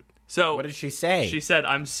food. So What did she say? She said,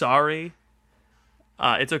 "I'm sorry.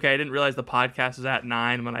 It's okay. I didn't realize the podcast was at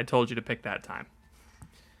 9 when I told you to pick that time."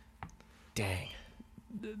 Dang.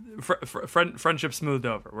 Friendship smoothed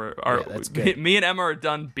over. That's good. Me and Emma are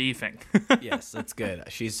done beefing. Yes, that's good.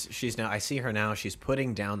 She's now. I see her now. She's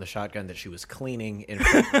putting down the shotgun that she was cleaning in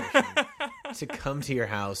preparation to come to your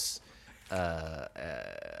house.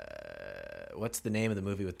 What's the name of the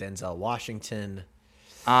movie with Denzel Washington?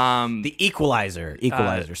 The Equalizer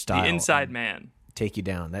style. The Inside Man. Take you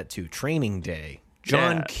down. That too. Training Day.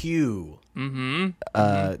 John Q. Mm-hmm.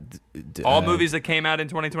 All movies that came out in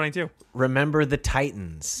 2022. Remember the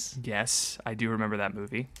Titans. Yes, I do remember that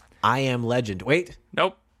movie. I Am Legend. Wait.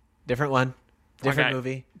 Nope. Different one. Different Okay.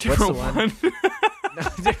 movie. Different What's the one? No,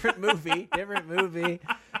 different movie. Different movie.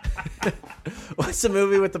 What's the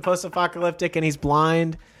movie with the post-apocalyptic and he's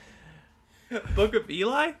blind? Book of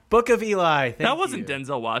Eli? Book of Eli. That wasn't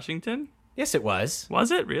Denzel Washington. Yes, it was.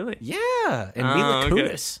 Was it really? Yeah, and Mila okay.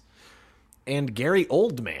 Kunis. And Gary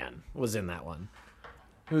Oldman was in that one.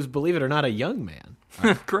 Who's, believe it or not, a young man.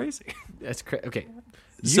 Crazy. That's crazy. Okay.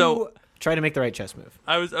 So try to make the right chess move.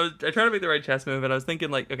 I tried to make the right chess move, and I was thinking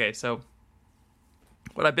like, okay, so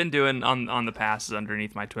what I've been doing on the past is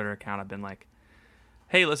underneath my Twitter account, I've been like,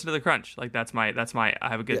 hey, listen to the Crunch. Like that's my I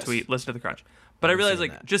have a good tweet. Listen to the Crunch. But I realized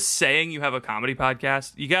like just saying you have a comedy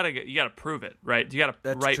podcast, you gotta prove it, right? You gotta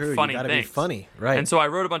write funny you gotta things. Be funny, right? And so I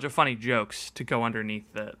wrote a bunch of funny jokes to go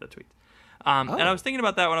underneath the tweets. And I was thinking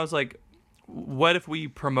about that when I was like, what if we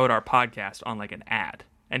promote our podcast on like an ad?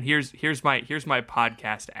 And here's my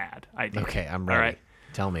podcast ad idea. Okay, I'm ready. All right.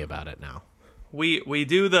 Tell me about it now. We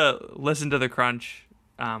do the Listen to the Crunch.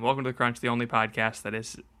 Welcome to the Crunch, the only podcast that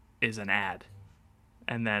is an ad.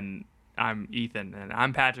 And then I'm Ethan and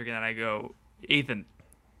I'm Patrick, and then I go, Ethan,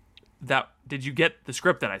 did you get the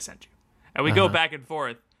script that I sent you? And we go back and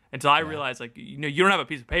forth until I realize, like, you don't have a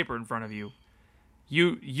piece of paper in front of you.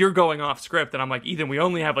 You're going off script, and I'm like, Ethan, we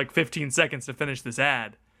only have like 15 seconds to finish this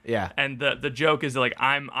ad. Yeah. And the joke is like,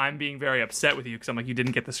 I'm being very upset with you because I'm like, you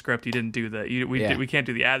didn't get the script, you didn't do we can't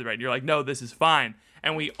do the ad right. And you're like, no, this is fine.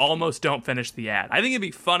 And we almost don't finish the ad. I think it'd be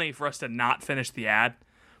funny for us to not finish the ad,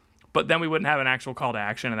 but then we wouldn't have an actual call to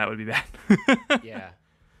action, and that would be bad. Yeah.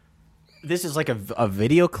 This is like a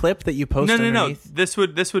video clip that you post. No. This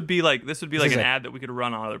would be like an ad that we could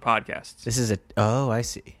run on other podcasts. This is I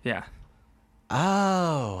see. Yeah.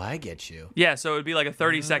 Oh, I get you. Yeah, so it would be like a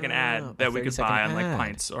 30-second ad that we could buy on like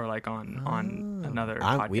Pints or like on another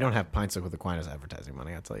podcast. We don't have Pints with Aquinas advertising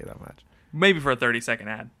money, I'll tell you that much. Maybe for a 30-second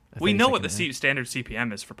ad. We know what the standard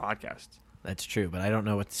CPM is for podcasts. That's true, but I don't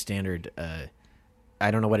know what the standard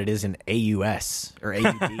I don't know what it is in AUS or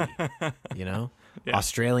AUD, you know? Yeah.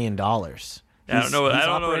 Australian dollars. Yeah, I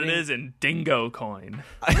don't know what it is in Dingo coin.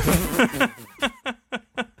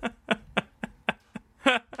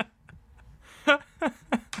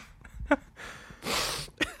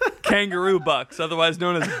 Kangaroo bucks, otherwise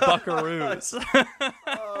known as buckaroos.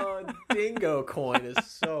 Oh, Dingo coin is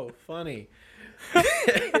so funny.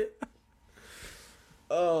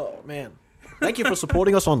 Oh, man. Thank you for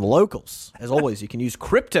supporting us on Locals. As always, you can use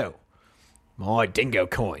crypto. My Dingo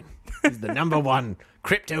coin is the number one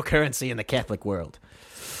cryptocurrency in the Catholic world.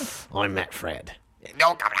 I'm Matt Fred.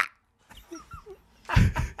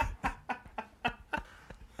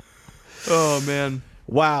 Oh, man.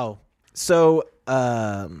 Wow. So,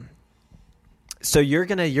 you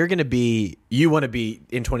want to be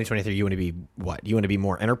in 2023. You want to be what? You want to be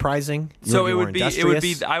more enterprising. So it would be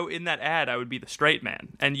in that ad. I would be the straight man,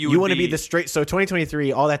 and you want to be the straight. So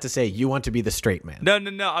 2023. All that to say, you want to be the straight man. No.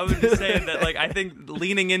 I was just saying that, like, I think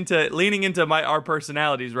leaning into our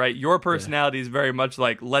personalities, right? Your personality is very much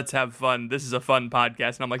like, let's have fun. This is a fun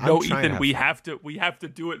podcast, and I'm like, no, Ethan, we have to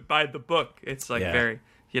do it by the book. It's like very.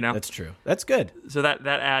 You know? That's true. That's good. So that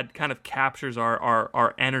ad kind of captures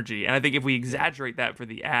our energy. And I think if we exaggerate that for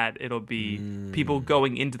the ad, it'll be people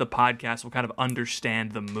going into the podcast will kind of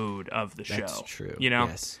understand the mood of the show. That's true. You know?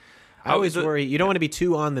 Yes. I always worry, you don't want to be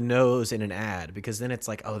too on the nose in an ad because then it's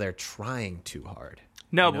like, oh, they're trying too hard.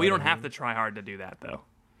 No, but we don't have to try hard to do that, though.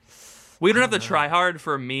 We don't have to try hard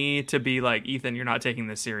for me to be like, Ethan, you're not taking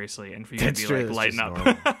this seriously, and for you to be like, lighten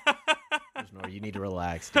up. You need to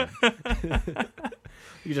relax, dude.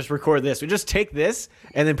 You just record this. We just take this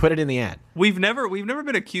and then put it in the ad. We've never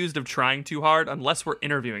been accused of trying too hard unless we're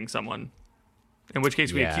interviewing someone. In which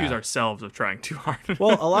case we accuse ourselves of trying too hard.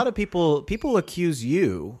 Well, a lot of people accuse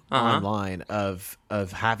you online of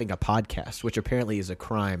having a podcast, which apparently is a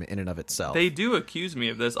crime in and of itself. They do accuse me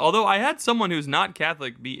of this. Although I had someone who's not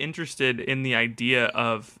Catholic be interested in the idea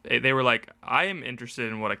of, they were like, I am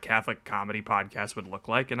interested in what a Catholic comedy podcast would look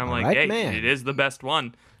like. And I'm like, hey, man. It is the best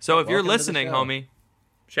one. So if you're listening, homie,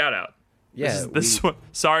 shout out. Yeah, this one.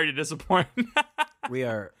 Sorry to disappoint. we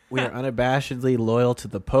are unabashedly loyal to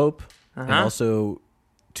the Pope. And also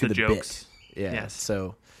to the jokes. Bit. Yeah. Yes.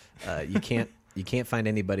 So you can't find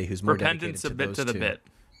anybody who's more dedicated to those two. Repent and submit to the bit.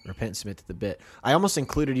 Repent and submit to the bit. I almost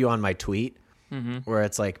included you on my tweet where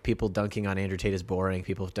it's like people dunking on Andrew Tate is boring,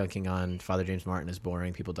 people dunking on Father James Martin is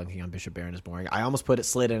boring, people dunking on Bishop Barron is boring. I almost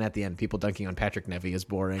slid in at the end, people dunking on Patrick Nevy is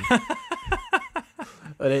boring.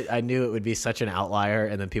 But I knew it would be such an outlier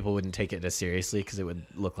and then people wouldn't take it as seriously because it would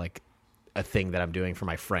look like a thing that I'm doing for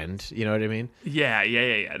my friend. You know what I mean? Yeah.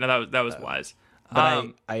 No, that was wise.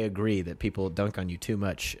 But I agree that people dunk on you too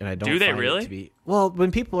much, and I don't. Do they find really? It to be, well,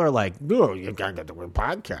 when people are like, "Oh, you got the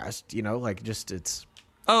podcast," you know, like just it's.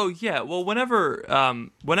 Oh yeah. Well,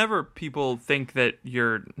 whenever people think that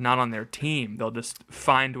you're not on their team, they'll just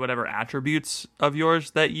find whatever attributes of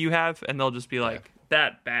yours that you have, and they'll just be like,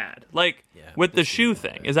 "That bad." Like with the shoe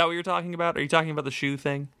thing. Is that what you're talking about? Are you talking about the shoe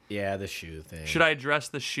thing? Yeah, the shoe thing. Should I address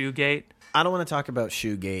the shoe gate? I don't want to talk about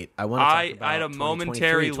Shoegate. I want to talk about I had a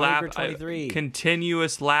momentary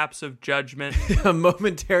continuous lapse of judgment. A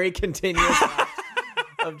momentary continuous lapse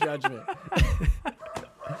of judgment.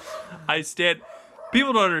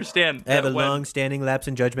 People don't understand. I have a long-standing lapse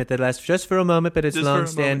in judgment that lasts just for a moment, but it's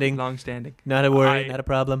long-standing. Long-standing. Not a worry, not a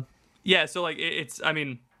problem. Yeah, so like it's. I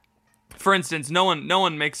mean, for instance, no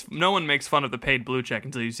one makes fun of the paid blue check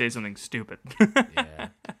until you say something stupid. Yeah.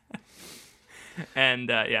 And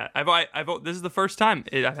this is the first time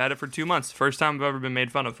I've had it for 2 months. First time I've ever been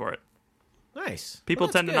made fun of for it. Nice. People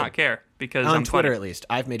tend to not care because on I'm Twitter funny. At least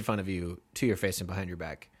I've made fun of you to your face and behind your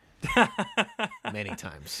back many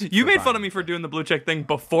times. You made fun of me for doing the blue check thing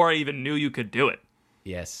before I even knew you could do it.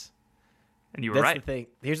 Yes. And you were That's right. the thing.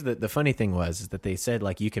 Here's the funny thing is that they said,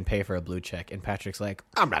 like, you can pay for a blue check. And Patrick's like,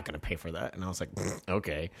 I'm not going to pay for that. And I was like,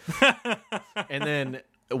 okay. And then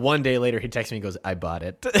one day later, he texts me and goes, I bought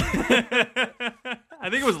it. I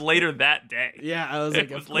think it was later that day. Yeah, I was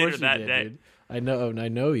like, it was of later course that you did, day. Dude. I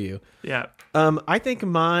know you. Yeah. I think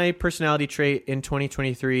my personality trait in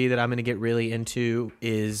 2023 that I'm going to get really into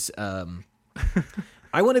is I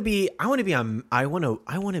want to be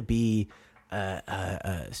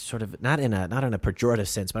sort of not in a pejorative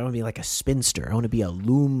sense, but I want to be like a spinster. I want to be a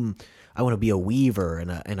loom. I want to be a weaver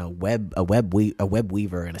and a web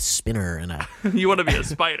weaver and a spinner and a. You want to be a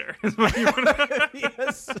spider.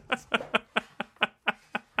 Yes.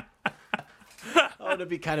 I want to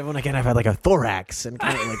be kind of when I have like a thorax and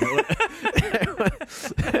kind of like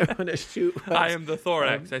I want to shoot. I am the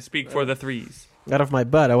thorax. I speak for the threes. Out of my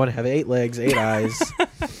butt, I want to have 8 legs, 8 eyes.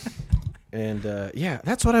 And yeah,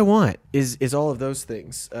 that's what I want is all of those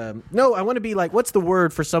things. No, I want to be like, what's the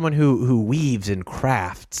word for someone who weaves and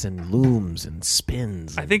crafts and looms and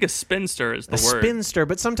spins? I think a spinster is the word. A spinster,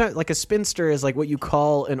 but sometimes like a spinster is like what you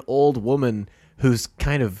call an old woman who's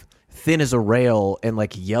kind of thin as a rail and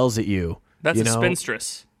like yells at you. That's a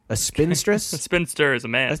spinstress. A spinstress? A spinster is a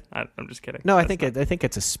man. I'm just kidding. No, I think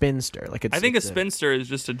it's a spinster. Like I think a spinster is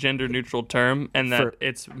just a gender neutral term, and that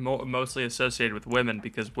it's mostly associated with women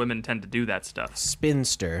because women tend to do that stuff.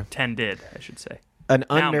 Spinster. Tended, I should say. An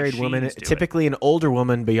unmarried woman, typically an older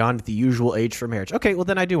woman beyond the usual age for marriage. Okay, well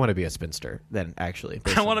then I do want to be a spinster. Then actually,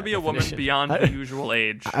 I want to be a woman beyond the usual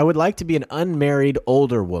age. I would like to be an unmarried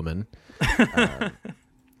older woman.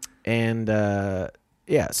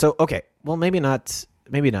 Yeah. So okay. Well, maybe not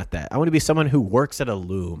that. I want to be someone who works at a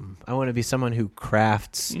loom. I want to be someone who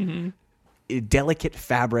crafts delicate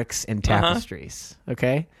fabrics and tapestries.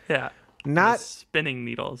 Okay? Yeah. Not spinning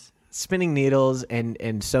needles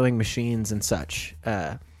and sewing machines and such.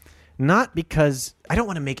 Not because I don't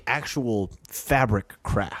want to make actual fabric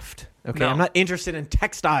craft. Okay? No. I'm not interested in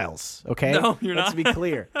textiles. Okay? No, you're not. Let's be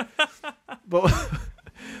clear.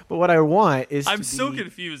 But what I want is I'm so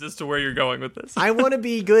confused as to where you're going with this. I want to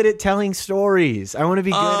be good at telling stories. I want to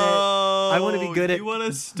be good at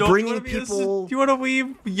bringing people. You want to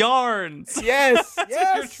weave yarns. Yes. That's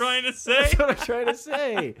what you're trying to say? That's what I'm trying to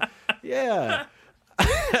say. Yeah.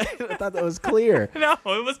 I thought that was clear. No,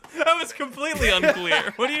 that was completely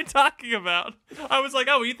unclear. What are you talking about? I was like,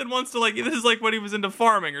 oh, Ethan wants to this is like when he was into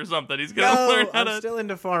farming or something. He's gonna learn how to. I'm still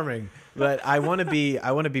into farming, but I want to be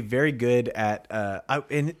very good at.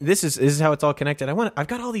 And this is how it's all connected. I've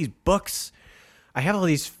got all these books. I have all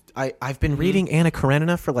these. I've been reading Anna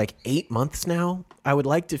Karenina for like 8 months now. I would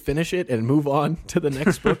like to finish it and move on to the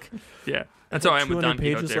next book. Yeah, that's how I am with Don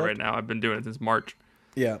Quixote right now. I've been doing it since March.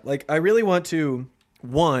 Yeah, like I really want to.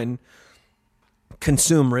 1,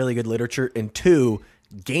 consume really good literature, and 2,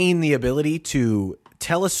 gain the ability to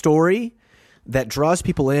tell a story that draws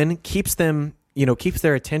people in, keeps their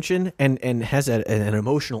attention, and has an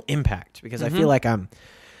emotional impact. Because I feel like I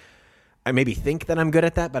maybe think that I'm good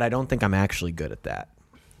at that, but I don't think I'm actually good at that.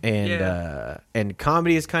 And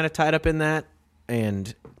comedy is kind of tied up in that,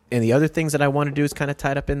 and the other things that I want to do is kind of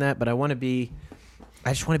tied up in that. But I just want to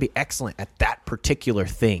be excellent at that particular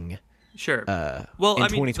thing. Sure. Well, in I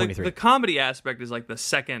mean, 2023. the comedy aspect is like the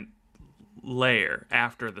second layer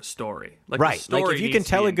after the story. Right. The story like if you can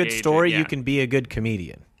tell a good story, you can be a good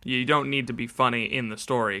comedian. You don't need to be funny in the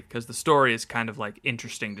story because the story is kind of like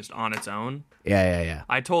interesting just on its own. Yeah.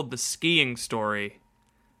 I told the skiing story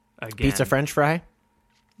again. Pizza French fry?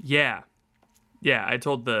 Yeah. Yeah, I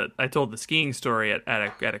told the skiing story at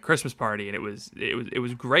a Christmas party, and it was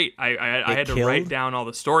great. I had to write down all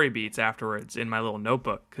the story beats afterwards in my little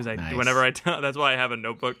notebook because that's why I have a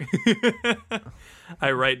notebook. I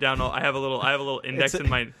write down I have a little index in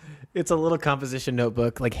my. It's a little composition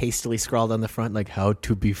notebook, like hastily scrawled on the front, like how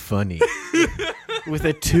to be funny, with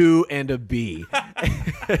a 2 and a B,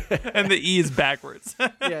 and the E is backwards.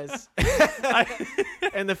 Yes.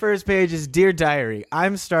 And the first page is, Dear Diary,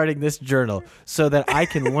 I'm starting this journal so that I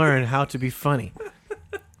can learn how to be funny.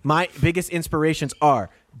 My biggest inspirations are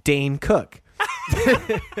Dane Cook,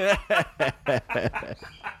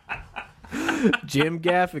 Jim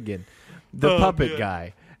Gaffigan, the puppet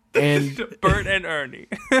guy, and Bert and Ernie.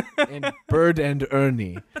 And Bird and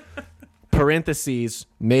Ernie. Parentheses,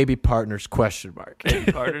 maybe partners, question mark.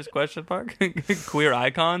 Partners, question mark? Queer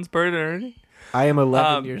icons, Bert and Ernie? I am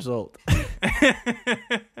 11 years old.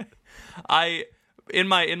 In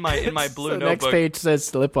my blue notebook. Next page says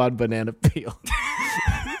slip on banana peel.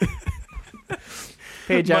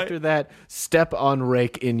 Page after that, step on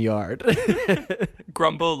rake in yard.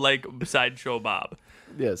 Grumble like sideshow Bob.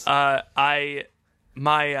 Yes.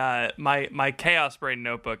 my Chaos Brain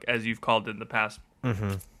notebook, as you've called it in the past.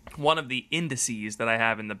 Mm-hmm. One of the indices that I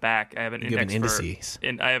have in the back, I have an index for.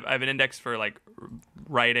 I have an index for like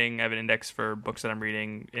writing. I have an index for books that I'm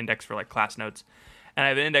reading. Index for like class notes, and I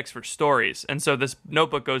have an index for stories. And so this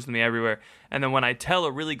notebook goes with me everywhere. And then when I tell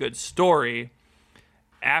a really good story,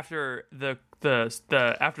 after the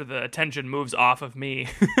attention moves off of me,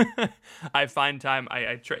 I find time.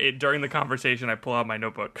 During the conversation, I pull out my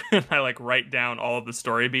notebook and I like write down all of the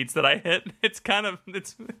story beats that I hit. It's kind of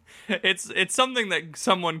it's something that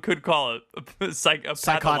someone could call a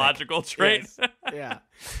pathological trait. Yes. Yeah,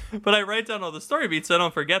 but I write down all the story beats so I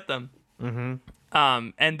don't forget them. Mm-hmm.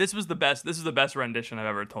 And this was the best. This is the best rendition I've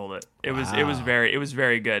ever told it. It was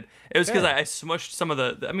very good. It was because I smushed some of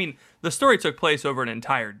the story took place over an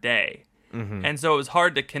entire day. Mm-hmm. And so it was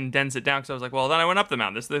hard to condense it down because I was like, well, then I went up the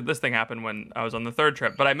mountain. This thing happened when I was on the third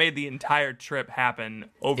trip, but I made the entire trip happen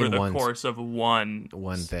over the course of one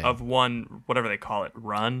thing. Of one, whatever they call it,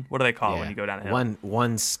 run? What do they call it when you go down a hill?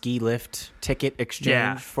 One ski lift ticket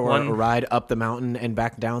exchange for a ride up the mountain and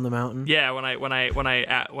back down the mountain? Yeah, when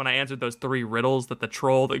I answered those 3 riddles that the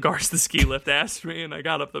troll that guards the ski lift asked me, and I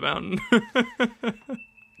got up the mountain.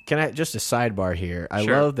 Can I just a sidebar here? I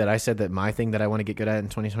love that I said that my thing that I want to get good at in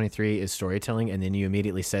 2023 is storytelling, and then you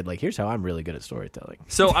immediately said, like, here's how I'm really good at storytelling.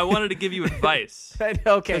 So I wanted to give you advice. Okay,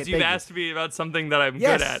 because you've asked me about something that I'm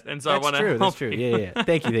good at, and so I want to help That's true. Yeah.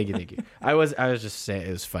 Thank you. I was just saying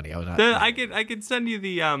it was funny. I was not. I could send you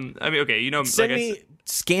the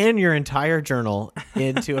scan your entire journal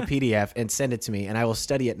into a PDF and send it to me, and I will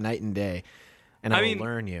study it night and day, and I will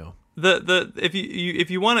learn you. If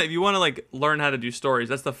you want to like learn how to do stories,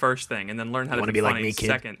 that's the first thing, and then learn how to be funny like me,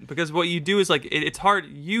 second. Because what you do is like it's hard.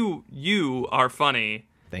 You are funny.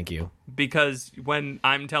 Thank you. Because when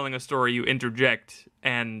I'm telling a story, you interject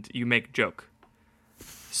and you make a joke.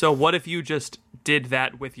 So what if you just did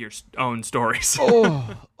that with your own stories?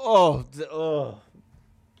 Oh.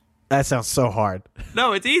 That sounds so hard.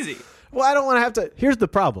 No, it's easy. Well, I don't want to have to. Here's the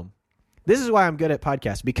problem. This is why I'm good at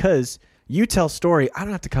podcasts, because you tell story, I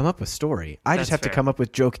don't have to come up with story. I just have to come up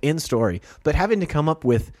with joke in story. But having to come up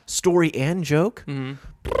with story and joke, you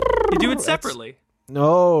do it separately.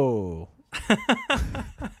 No.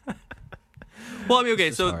 Well, I mean,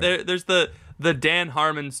 okay, so there's the Dan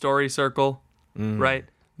Harmon story circle, right?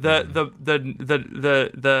 The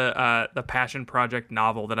Passion Project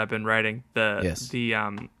novel that I've been writing. The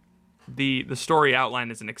story outline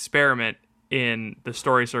is an experiment in the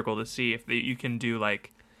story circle to see if you can do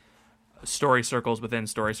like story circles within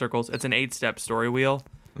story circles. It's an 8-step story wheel.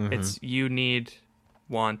 Mm-hmm. It's you need,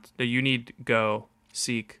 go,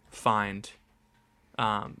 seek, find,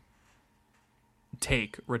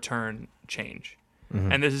 take, return, change.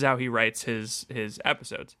 Mm-hmm. And this is how he writes his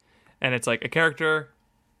episodes. And it's like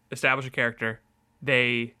establish a character,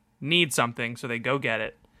 they need something, so they go get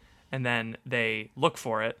it, and then they look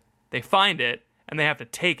for it, they find it, and they have to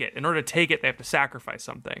take it. In order to take it, they have to sacrifice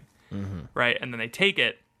something, right? And then they take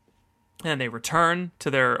it, and they return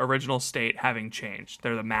to their original state, having changed.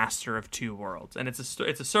 They're the master of 2 worlds. And it's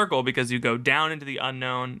a circle because you go down into the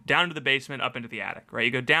unknown, down into the basement, up into the attic, right?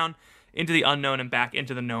 You go down into the unknown and back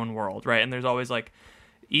into the known world, right? And there's always like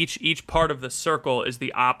each part of the circle is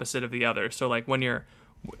the opposite of the other. So like when you're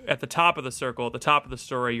at the top of the circle, at the top of the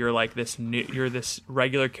story, you're like you're this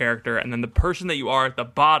regular character, and then the person that you are at the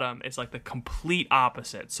bottom is like the complete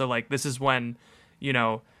opposite. So like this is when,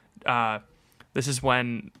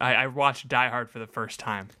 I watched Die Hard for the first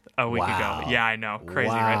time a week ago. Yeah, I know, crazy,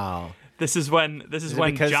 right? This is when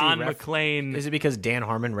John McClane. Is it because Dan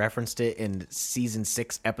Harmon referenced it in season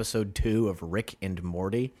 6, episode 2 of Rick and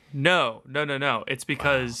Morty? No. It's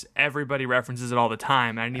because everybody references it all the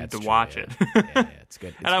time, and I needed to watch it. Yeah, it's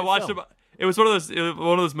good. And I watched it. It was one of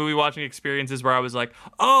those movie watching experiences where I was like,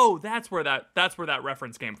 "Oh, that's where that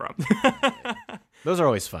reference came from." Those are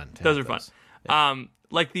always fun. Those are fun. Yeah.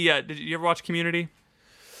 Like did you ever watch Community?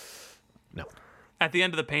 No. At the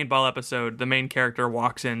end of the paintball episode, the main character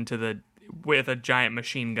walks with a giant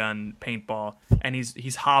machine gun paintball, and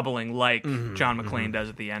he's hobbling like John McClane does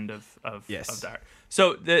at the end of Die Hard.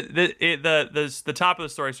 So the top of the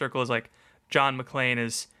story circle is like John McClane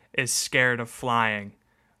is scared of flying,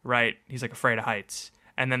 right? He's like afraid of heights.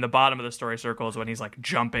 And then the bottom of the story circle is when he's like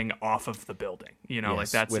jumping off of the building, like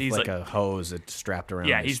that's with he's like a hose that's strapped around.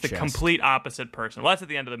 Yeah, his he's the chest. complete opposite person. Well, that's at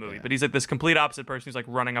the end of the movie, but he's like this complete opposite person who's like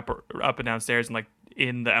running up and down stairs and like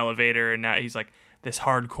in the elevator, and now he's like this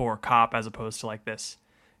hardcore cop as opposed to like this,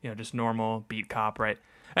 just normal beat cop, right?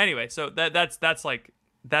 Anyway, so that's like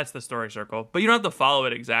That's the story circle, but you don't have to follow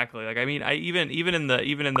it exactly. Like, I mean, even in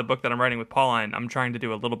the book that I'm writing with Pauline, I'm trying to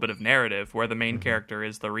do a little bit of narrative where the main character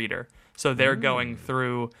is the reader. So they're going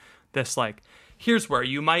through this, like, here's where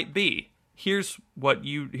you might be. Here's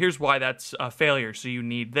why that's a failure. So you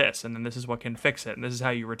need this, and then this is what can fix it, and this is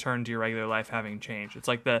how you return to your regular life having changed. It's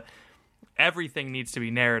like everything needs to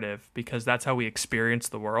be narrative because that's how we experience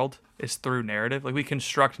the world, is through narrative. Like, we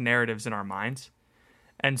construct narratives in our minds,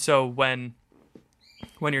 and so when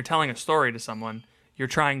you're telling a story to someone, you're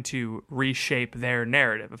trying to reshape their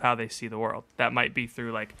narrative of how they see the world. That might be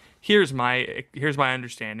through, like, here's my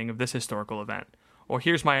understanding of this historical event, or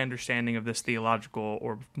here's my understanding of this theological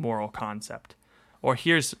or moral concept, or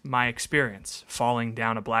here's my experience falling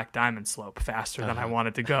down a black diamond slope faster than I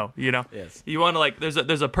wanted to go. You know, Yes. You want to, like,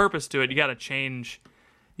 there's a purpose to it. You got to change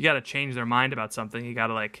their mind about something. You got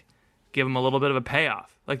to, like, give them a little bit of a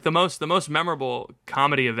payoff. Like, the most memorable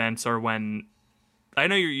comedy events are when, I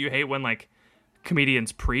know you hate when, like,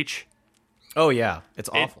 comedians preach. Oh yeah, it's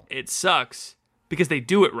awful. It sucks because they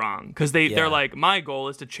do it wrong. Because they're like, my goal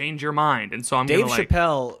is to change your mind, and so I'm Dave gonna, like,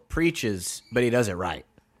 Chappelle preaches, but he does it right.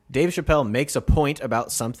 Dave Chappelle makes a point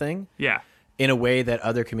about something in a way that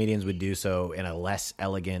other comedians would do so in a less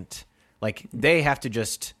elegant. Like, they have to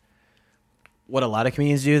just. What a lot of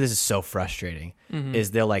comedians do, this is so frustrating,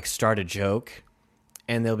 is they'll, like, start a joke,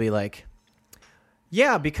 and they'll be like,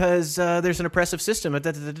 yeah, because there's an oppressive system, and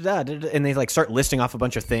they, like, start listing off a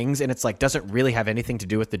bunch of things, and it's like doesn't really have anything to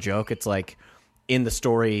do with the joke. It's like, in the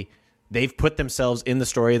story, they've put themselves in the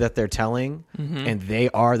story that they're telling, and they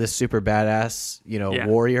are the super badass,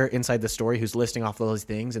 warrior inside the story who's listing off all those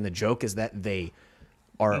things, and the joke is that they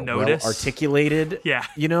are well articulated,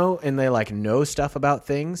 and they, like, know stuff about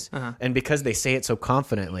things, and because they say it so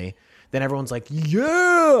confidently, then everyone's like,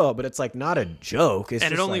 yeah, but it's, like, not a joke. It's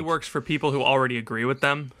and just, it only, like, works for people who already agree with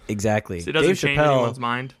them. Exactly. So it doesn't change anyone's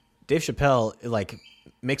mind. Dave Chappelle, like,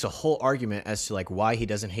 makes a whole argument as to, like, why he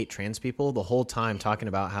doesn't hate trans people the whole time, talking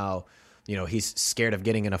about how, he's scared of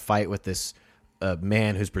getting in a fight with this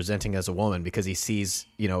man who's presenting as a woman because he sees,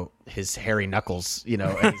 his hairy knuckles, and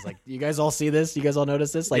he's like, you guys all see this? You guys all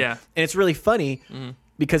notice this? Like, and it's really funny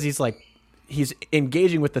because he's like, he's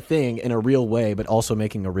engaging with the thing in a real way, but also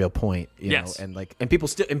making a real point, know, and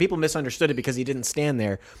people misunderstood it because he didn't stand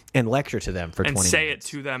there and lecture to them for 20 minutes. And say it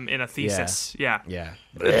to them in a thesis. Yeah.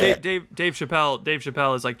 Dave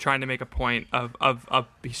Chappelle is, like, trying to make a point of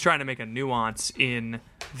he's trying to make a nuance in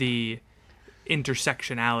the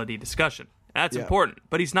intersectionality discussion. That's important,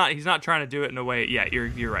 but he's not trying to do it in a way. Yeah,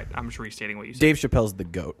 you're right. I'm just restating what you said. Dave Chappelle's the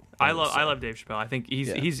GOAT. I love Dave Chappelle. I think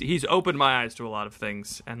he's opened my eyes to a lot of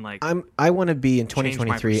things, and, like, I want to be in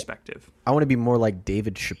 2023. My perspective. I want to be more like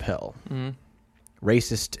David Chappelle,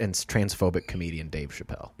 racist and transphobic comedian Dave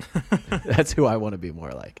Chappelle. That's who I want to be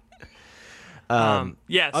more like.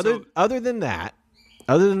 Other than that,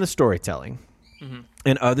 other than the storytelling,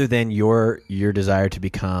 and other than your desire to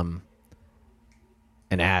become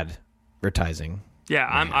an advertising. Yeah,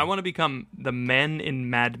 I want to become the men in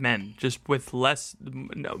Mad Men, just with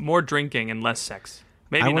more drinking and less sex.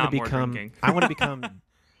 Maybe not more drinking. I want to become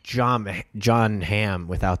John Hamm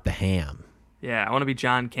without the ham. Yeah, I want to be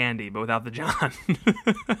John Candy, but without the John.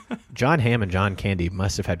 John Hamm and John Candy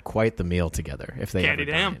must have had quite the meal together if they Candied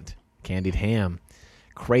ever ham. dined. Candied ham.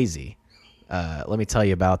 Crazy. Let me tell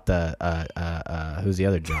you about the who's the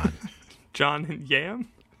other John? John and Yam?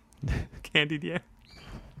 Candied Yam?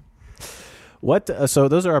 What? So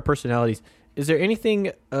those are our personalities. Is there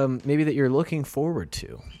anything maybe that you're looking forward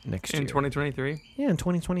to next year? In 2023? Yeah, in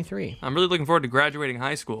 2023. I'm really looking forward to graduating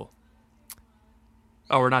high school.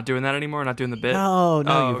 Oh, we're not doing that anymore? We're not doing the bit? No,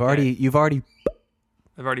 you've already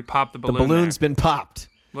I've already popped the balloon. The balloon's been popped.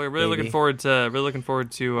 We're really looking forward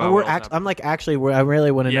to I'm like, actually, I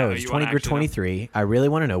really want to know. It's GrTwenty-Three. I really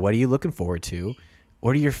want to know, what are you looking forward to?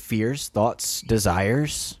 What are your fears, thoughts,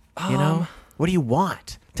 desires? What do you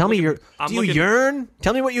want? Tell me do you yearn?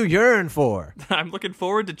 Tell me what you yearn for. I'm looking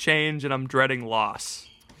forward to change, and I'm dreading loss.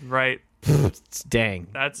 Right? Dang.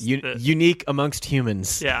 That's unique amongst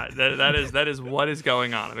humans. Yeah, that is what is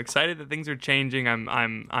going on. I'm excited that things are changing.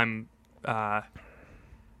 I'm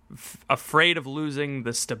afraid of losing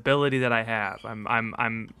the stability that I have. I'm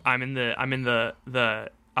in the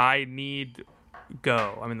I need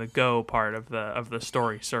go. I'm in the go part of the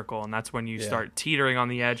story circle, and that's when you start teetering on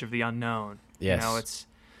the edge of the unknown. Yes.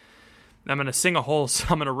 I'm gonna sing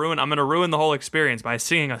I'm gonna ruin the whole experience by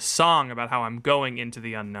singing a song about how I'm going into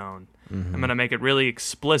the unknown. Mm-hmm. I'm gonna make it really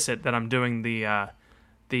explicit that I'm doing the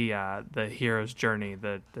hero's journey,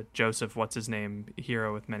 the Joseph, what's his name,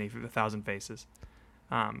 hero with many 1,000 faces.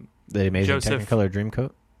 The amazing Technicolor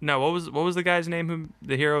Dreamcoat. No, what was the guy's name?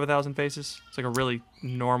 The Hero of a Thousand Faces? It's like a really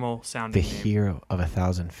normal sounding name. Hero of a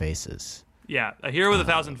Thousand Faces. Yeah, a Hero with a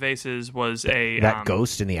Thousand Faces was that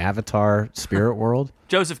ghost in the Avatar spirit world.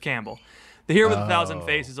 Joseph Campbell. The Hero with a Thousand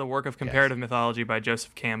Faces is a work of comparative mythology by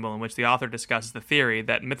Joseph Campbell, in which the author discusses the theory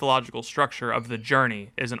that mythological structure of the journey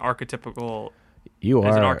is an archetype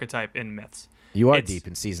in myths. You are deep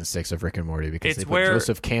in season 6 of Rick and Morty because they put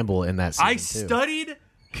Joseph Campbell in that season I studied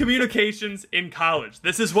communications in college.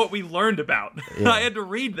 This is what we learned about. Yeah. I had to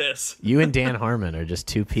read this. You and Dan Harmon are just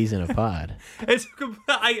two peas in a pod.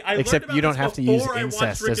 Except you don't have to use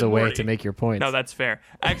incest as a way to make your points. No, that's fair.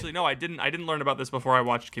 Actually, no, I didn't learn about this before I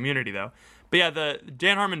watched Community, though. But yeah, the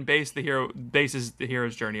Dan Harmon bases the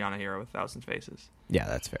hero's journey on a hero with a thousand faces. Yeah,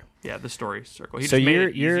 that's fair. Yeah, the story circle. So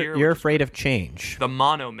you're afraid of change. The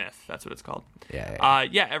monomyth, that's what it's called. Yeah.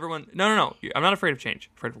 Everyone. No. I'm not afraid of change.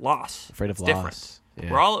 I'm afraid of loss. Afraid of it's loss. Different.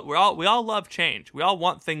 Yeah. We all love change. We all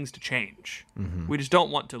want things to change. Mm-hmm. We just don't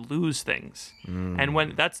want to lose things. And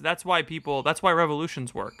when that's why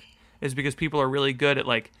revolutions work, is because people are really good at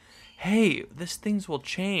like, hey, this things will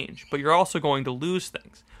change, but you're also going to lose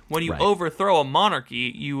things. When you overthrow a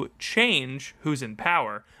monarchy, you change who's in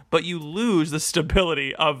power, but you lose the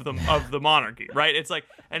stability of the monarchy, right? It's like,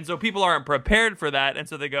 and so people aren't prepared for that, and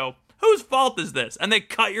so they go, whose fault is this? And they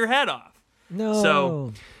cut your head off. No.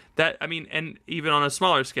 So that, I mean, and even on a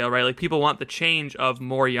smaller scale, right? Like people want the change of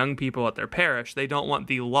more young people at their parish. They don't want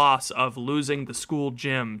the loss of losing the school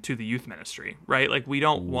gym to the youth ministry, right? Like we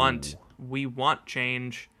want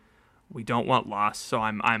change. We don't want loss. So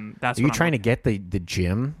that's Are you trying to get the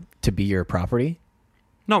gym to be your property?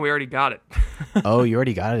 No, we already got it. Oh, you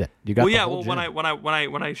already got it. You got the whole gym.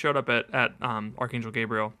 when I showed up at Archangel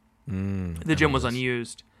Gabriel, the gym was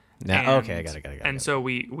unused. Now, okay, I got it. And so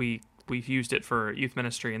we've used it for youth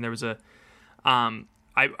ministry, and there was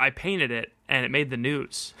I painted it, and it made the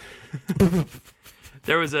news.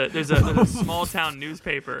 There's a small town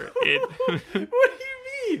newspaper. What do you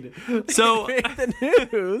mean? So it made the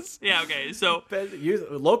news. Yeah. Okay. So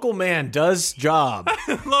local man does job.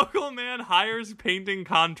 Local man hires painting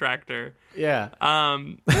contractor. Yeah.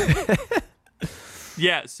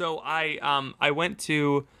 Yeah. So I went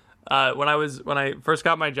to. When I first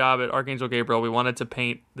got my job at Archangel Gabriel, we wanted to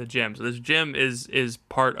paint the gym. So this gym is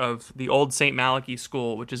part of the old St. Malachy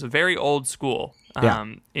School, which is a very old school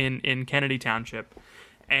in Kennedy Township.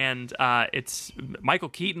 And it's Michael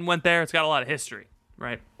Keaton went there. It's got a lot of history,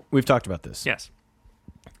 right? We've talked about this. Yes.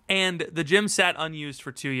 And the gym sat unused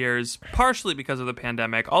for 2 years, partially because of the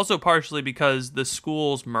pandemic, also partially because the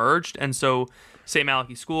schools merged. And so St.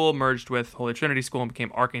 Malachy School merged with Holy Trinity School and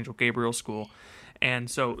became Archangel Gabriel School.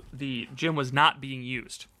 And so the gym was not being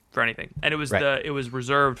used for anything, and it was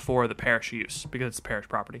reserved for the parish use because it's parish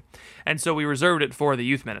property. And so we reserved it for the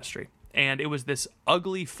youth ministry, and it was this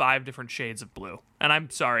ugly 5 different shades of blue. And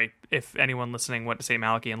I'm sorry if anyone listening went to St.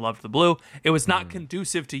 Malachy and loved the blue. It was not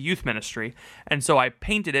conducive to youth ministry, and so I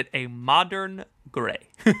painted it a modern gray,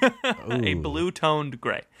 a blue-toned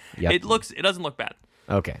gray. Yep. It doesn't look bad.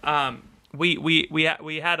 Okay.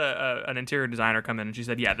 We had an interior designer come in, and she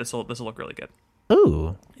said, "Yeah, this will look really good."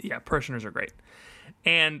 Ooh. Yeah, parishioners are great.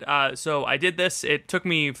 And so I did this. It took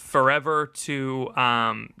me forever to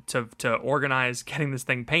organize getting this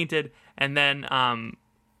thing painted. And then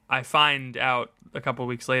I find out a couple of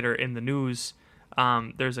weeks later in the news,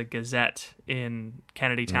 there's a Gazette in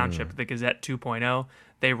Kennedy Township, the Gazette 2.0.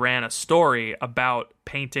 They ran a story about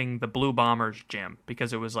painting the Blue Bombers gym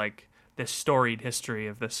because it was like this storied history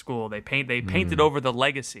of this school. They painted over the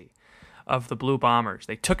legacy of the Blue Bombers.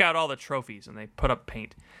 They took out all the trophies and they put up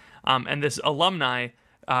paint. And this alumni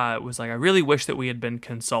was like, I really wish that we had been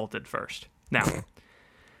consulted first. Now,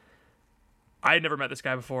 I had never met this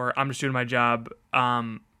guy before. I'm just doing my job.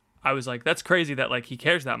 I was like, that's crazy that like he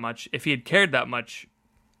cares that much. If he had cared that much,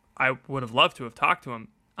 I would have loved to have talked to him.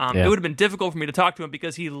 It would have been difficult for me to talk to him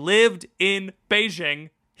because he lived in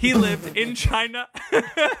Beijing. He lived in China.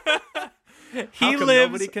 He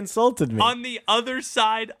lives nobody consulted me on the other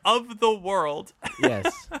side of the world.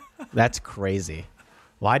 Yes. That's crazy.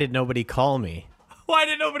 Why did nobody call me? Why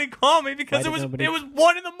did nobody call me? Because it was 1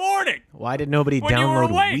 a.m. Why did nobody download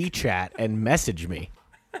WeChat and message me?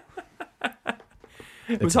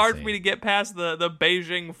 It was hard for me to get past the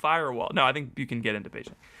Beijing firewall. No, I think you can get into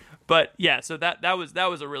Beijing. But yeah, so that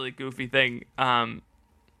was a really goofy thing.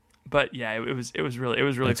 But yeah, it was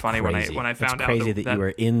really funny crazy. when I found out. It's crazy that you were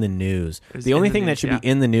in the news. The only thing that should be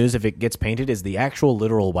in the news if it gets painted is the actual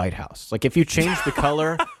literal White House. Like if you change the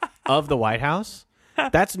color of the White House,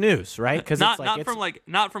 That's news, right? Because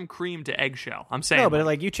not from cream to eggshell. I'm saying no, but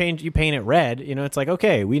like you paint it red. It's like,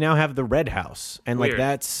 okay, we now have the Red House, and Weird. like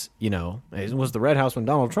that's it was the Red House when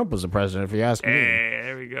Donald Trump was the president. If you ask me,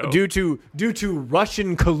 there we go. Due to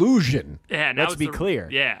Russian collusion. Yeah, let's be clear.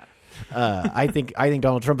 Yeah, I think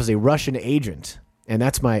Donald Trump is a Russian agent, and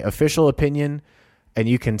that's my official opinion. And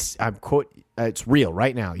you can quote. It's real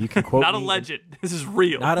right now. You can quote. Not me. alleged. This is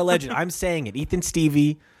real. Not alleged. I'm saying it. Ethan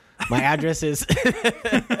Stevie. My address is.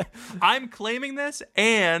 I'm claiming this,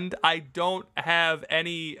 and I don't have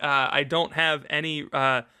any.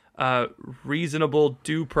 Reasonable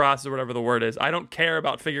due process or whatever the word is. I don't care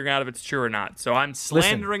about figuring out if it's true or not. So I'm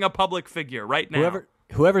slandering a public figure right now.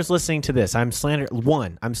 Whoever's listening to this, I'm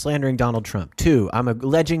slandering Donald Trump. 2, I'm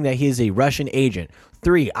alleging that he is a Russian agent.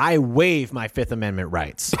 3, I waive my Fifth Amendment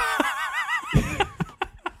rights.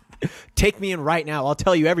 Take me in right now. I'll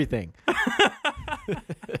tell you everything.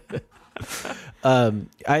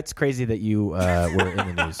 It's crazy that you were in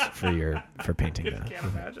the news for painting that. I can't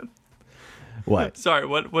imagine. What? Sorry,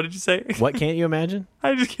 what did you say? What can't you imagine?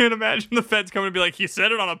 I just can't imagine the feds coming to be like, he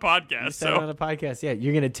said it on a podcast. You said it on a podcast. Yeah,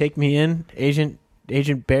 you're going to take me in, Agent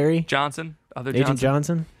Barry? Johnson? Agent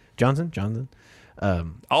Johnson? Johnson?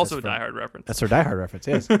 Also a Die Hard reference. That's our Die Hard reference,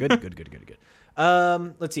 yes. Good.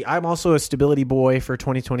 Let's see. I'm also a stability boy for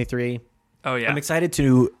 2023. Oh, yeah. I'm excited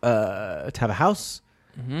to have a house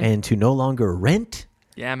and to no longer rent.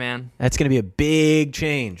 Yeah, man. That's going to be a big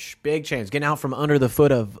change. Getting out from under the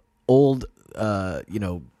foot of old,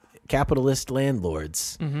 capitalist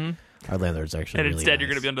landlords. Mm-hmm. Our landlords are actually and really instead nice. You're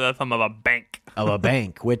going to be under the thumb of a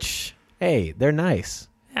bank. Which, hey, they're nice.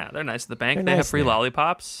 Yeah, they're nice at the bank. They're they nice have free there.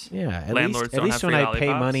 lollipops. Yeah, Landlords at least don't when have I free pay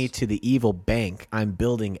lollipops. money to the evil bank, I'm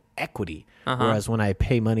building equity. Whereas when I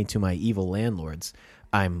pay money to my evil landlords,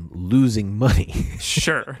 I'm losing money.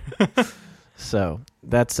 Sure. So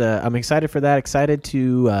that's I'm excited for that. Excited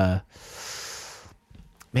to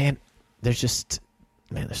there's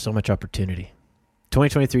so much opportunity.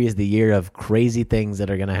 2023 is the year of crazy things that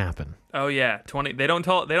are going to happen. Oh yeah, 20. They don't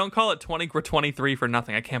call it GrTwenty-Three for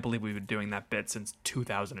nothing. I can't believe we've been doing that bit since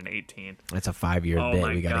 2018. That's a 5-year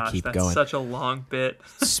bit. We got to keep that's going. Such a long bit.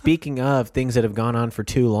 Speaking of things that have gone on for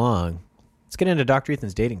too long, let's get into Dr.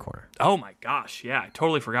 Ethan's dating corner. Oh my gosh, yeah, I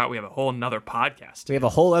totally forgot we have a whole nother podcast. We have a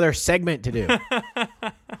whole other segment to do.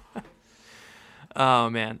 Oh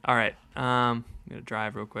man, all right. I'm gonna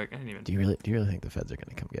drive real quick. I didn't even. Do you really think the feds are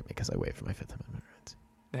gonna come get me because I wait for my Fifth Amendment rights?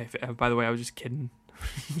 Hey, by the way, I was just kidding.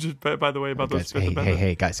 Just by the way about those Fifth Amendment.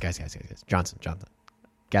 Hey, guys, Johnson,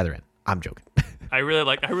 gather in. I'm joking. I really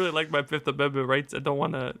like my Fifth Amendment rights. I don't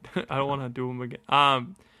want to do them again.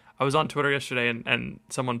 I was on Twitter yesterday and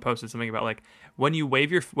someone posted something about like when you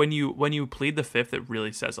plead the Fifth, it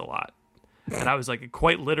really says a lot. And I was like, it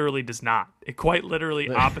quite literally does not. It quite literally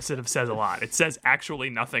opposite of says a lot. It says actually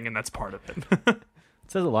nothing, and that's part of it.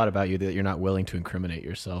 It says a lot about you that you're not willing to incriminate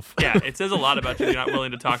yourself. Yeah, it says a lot about you. You're not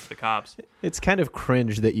willing to talk to the cops. It's kind of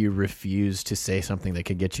cringe that you refuse to say something that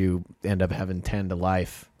could get you end up having 10 to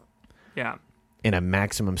life. Yeah. In a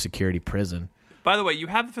maximum security prison. By the way, you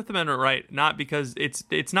have the Fifth Amendment right, not because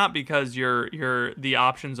it's not because the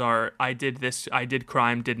options are I did this, I did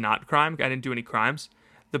crime, did not crime. I didn't do any crimes.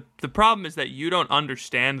 The problem is that you don't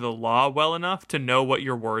understand the law well enough to know what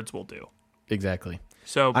your words will do. Exactly.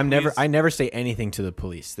 So I never say anything to the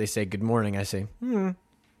police. They say good morning. I say I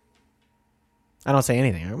don't say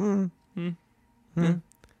anything.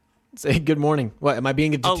 Say good morning. What am I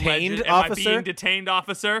being a detained officer? Am I being detained,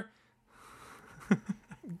 officer?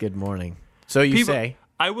 Good morning. So you say.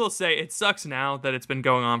 I will say it sucks now that it's been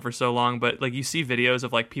going on for so long, but like you see videos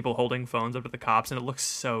of like people holding phones up at the cops, and it looks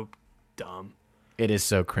so dumb. It is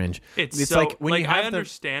so cringe. It's so, like when you have I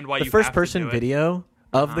understand why the you first have to person do it. video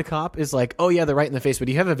of the cop is like, oh yeah, they're right in the face. But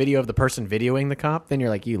you have a video of the person videoing the cop, then you're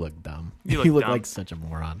like, you look dumb. You look dumb. like such a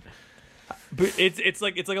moron. But it's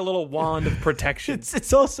like a little wand of protection.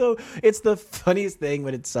 It's the funniest thing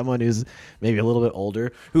when it's someone who's maybe a little bit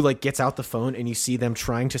older who like gets out the phone and you see them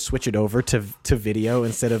trying to switch it over to video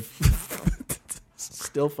instead of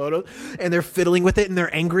still photos, and they're fiddling with it and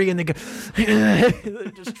they're angry and they go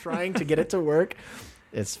they're just trying to get it to work.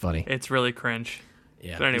 It's funny. It's really cringe.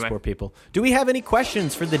 Yeah, but anyway. These poor people. Do we have any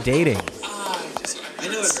questions for the dating? I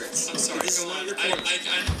know it hurts. I'm sorry.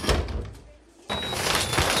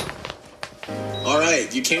 All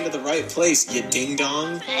right, you came to the right place, you ding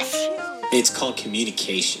dong. It's called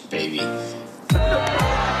communication, baby.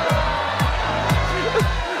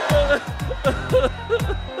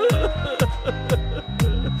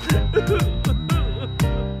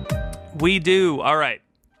 We do. All right.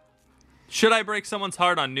 Should I break someone's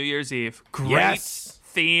heart on New Year's Eve? Great Yes.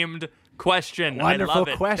 themed question. Wonderful I love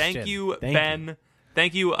it. question. Thank you, Thank Ben.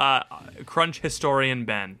 Thank you, Crunch historian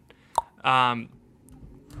Ben. I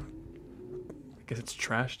guess it's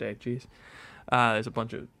trash day. Jeez. There's a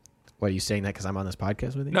bunch of... What, are you saying that because I'm on this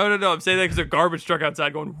podcast with you? No. I'm saying that because a garbage truck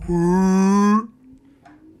outside going...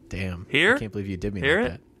 Damn. Hear? I can't believe you did me Hear like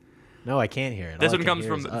it? that. No, I can't hear it. This All I one can comes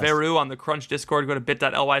hear from is us. Veru on the Crunch Discord. Go to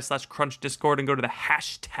bit.ly/Crunch Discord and go to the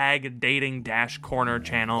hashtag dating-corner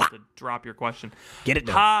channel to drop your question. Get it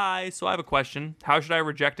done. Hi, so I have a question. How should I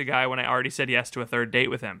reject a guy when I already said yes to a third date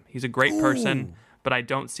with him? He's a great person, but I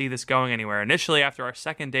don't see this going anywhere. Initially, after our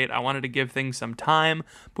second date, I wanted to give things some time,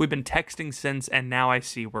 but we've been texting since, and now I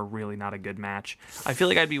see we're really not a good match. I feel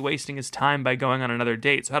like I'd be wasting his time by going on another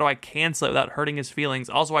date, so how do I cancel it without hurting his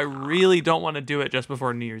feelings? Also, I really don't want to do it just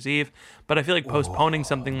before New Year's Eve, but I feel like postponing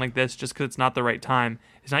something like this just because it's not the right time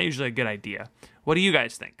is not usually a good idea. What do you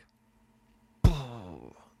guys think?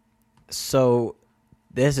 So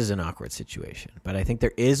this is an awkward situation, but I think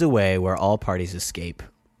there is a way where all parties escape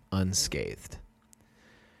unscathed.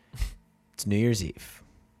 It's New Year's Eve,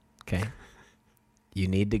 okay? You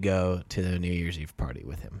need to go to the New Year's Eve party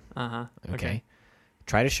with him. Okay.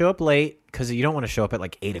 Try to show up late because you don't want to show up at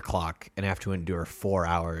like 8 o'clock and have to endure 4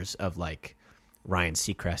 hours of like Ryan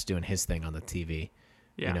Seacrest doing his thing on the TV.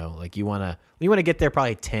 Yeah. You know, like you want to get there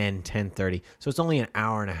probably 10:30. So it's only an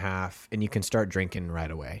hour and a half and you can start drinking right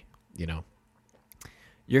away, you know.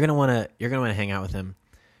 You're going to want to hang out with him.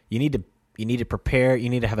 You need to prepare. You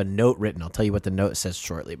need to have a note written. I'll tell you what the note says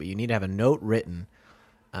shortly, but you need to have a note written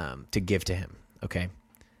to give to him. Okay.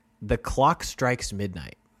 The clock strikes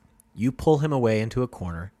midnight. You pull him away into a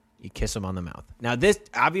corner. You kiss him on the mouth. Now, this,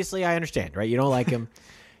 obviously, I understand, right? You don't like him.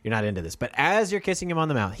 You're not into this. But as you're kissing him on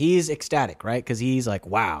the mouth, he's ecstatic, right? Because he's like,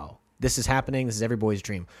 wow, this is happening. This is every boy's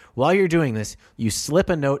dream. While you're doing this, you slip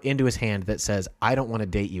a note into his hand that says, I don't want to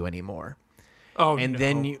date you anymore. Oh, and no.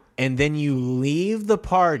 then you leave the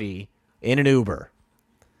party in an Uber.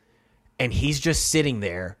 And he's just sitting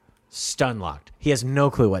there, stun-locked. He has no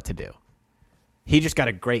clue what to do. He just got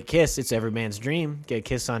a great kiss. It's every man's dream. Get a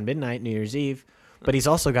kiss on midnight, New Year's Eve. But he's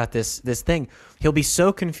also got this thing. He'll be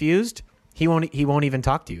so confused, he won't even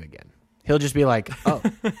talk to you again. He'll just be like, "Oh,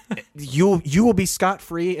 you will be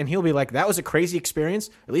scot-free," and he'll be like, "That was a crazy experience.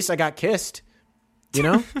 At least I got kissed." You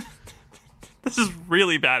know? This is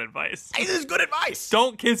really bad advice. This is good advice.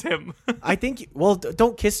 Don't kiss him. I think. Well,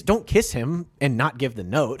 don't kiss him and not give the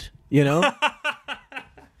note. You know?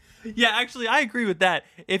 Yeah, actually, I agree with that.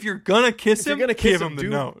 If you're gonna kiss him, give him the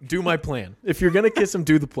note. Do my plan. If you're gonna kiss him,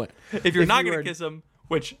 do the plan. If you're not gonna kiss him,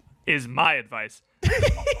 which is my advice,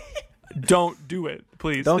 don't do it,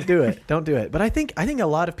 please. Don't do it. Don't do it. But I think a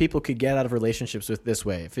lot of people could get out of relationships with this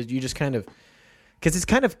way. If you just kind of, because it's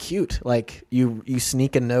kind of cute. Like you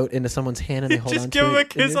sneak a note into someone's hand and they hold on to it. Just give him a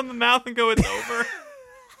kiss on the mouth and go, it's over.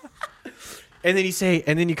 And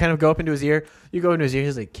then you kind of go up into his ear. You go into his ear.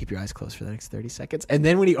 He's like, keep your eyes closed for the next 30 seconds. And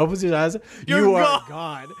then when he opens his eyes, you are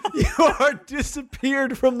gone. You are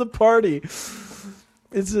disappeared from the party.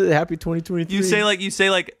 It's a happy 2023.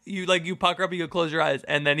 You pucker up, you go close your eyes,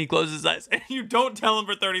 and then he closes his eyes, and you don't tell him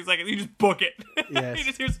for 30 seconds. You just book it. Yes. He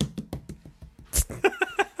just hears,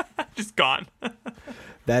 just gone.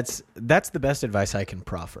 That's the best advice I can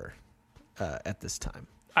proffer at this time.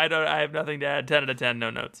 I have nothing to add. 10 out of 10, no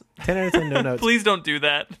notes. 10 out of 10, no notes. Please don't do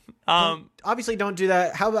that. Obviously, don't do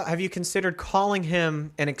that. How about, have you considered calling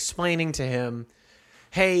him and explaining to him,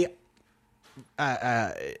 hey,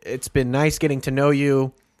 it's been nice getting to know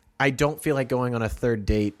you. I don't feel like going on a third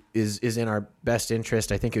date is in our best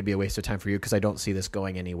interest. I think it would be a waste of time for you because I don't see this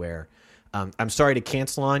going anywhere. I'm sorry to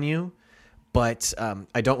cancel on you, but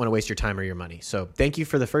I don't want to waste your time or your money. So thank you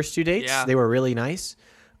for the first 2 dates. Yeah. They were really nice.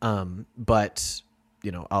 But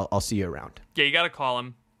you know, I'll see you around. Yeah, you got to call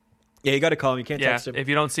him. Yeah, you got to call him. You can't text him. If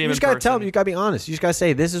you don't see him, you just got to tell him. You got to be honest. You just got to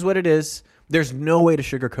say, this is what it is. There's no way to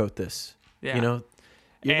sugarcoat this. Yeah. You know,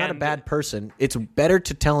 you're not a bad person. It's better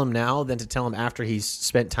to tell him now than to tell him after he's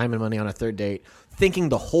spent time and money on a third date, thinking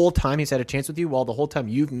the whole time he's had a chance with you, while the whole time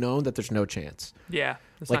you've known that there's no chance. Yeah.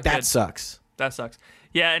 Like, that sucks. That sucks.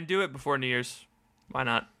 Yeah, and do it before New Year's. Why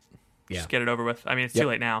not? Yeah. Just get it over with. I mean, it's too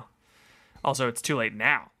late now. Also, it's too late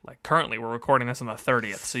now. Like, currently, we're recording this on the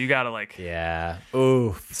 30th, so you gotta Yeah.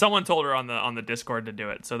 Oof. Someone told her on the Discord to do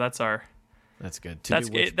it, so that's our. That's good. That's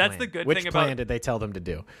the good which thing about. Which plan did they tell them to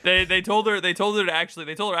do? They told her to actually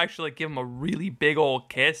like give him a really big old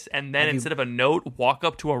kiss, and then instead of a note, walk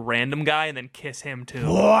up to a random guy and then kiss him too.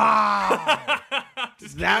 Wow.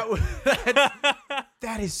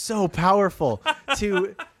 that is so powerful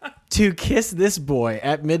to kiss this boy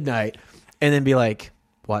at midnight and then be like,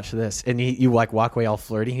 watch this. And you like walk away all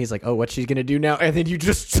flirty. He's like, oh, what's she going to do now? And then you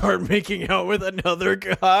just start making out with another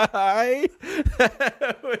guy.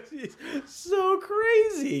 So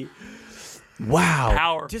crazy. Wow.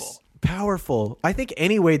 Powerful. Just powerful. I think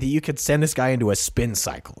any way that you could send this guy into a spin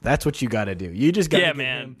cycle, that's what you got to do. You just got to get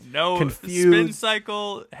him confused. Spin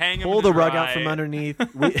cycle, hang him pull the rug out from underneath.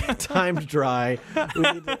 Timed dry.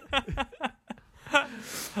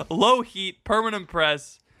 Low heat, permanent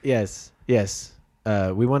press. Yes.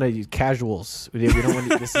 We want to use casuals. We don't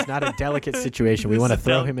want to, this is not a delicate situation. We want to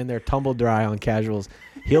throw him in there tumble dry on casuals.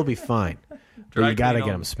 He'll be fine. But you got to get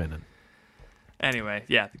him spinning. Anyway,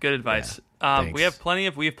 yeah, good advice. Yeah, we have plenty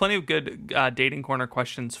of good dating corner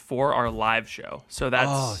questions for our live show. So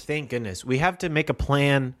that's thank goodness. We have to make a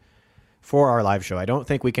plan for our live show. I don't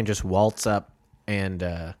think we can just waltz up and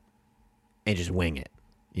just wing it.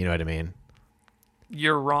 You know what I mean?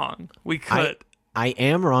 You're wrong. We could. I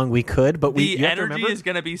am wrong. We could, but the energy is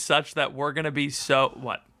going to be such that we're going to be so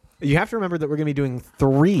what? You have to remember that we're going to be doing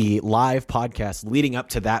 3 live podcasts leading up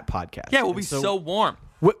to that podcast. Yeah, we'll be so warm.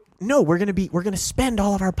 No, we're gonna spend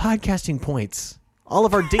all of our podcasting points, all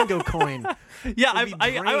of our dingo coin. Yeah,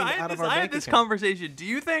 I had this conversation. Do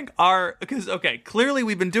you think clearly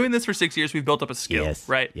we've been doing this for 6 years. We've built up a skill,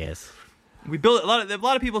 right? Yes. We built a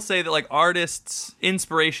lot of people say that like artists'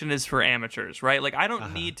 inspiration is for amateurs, right? Like I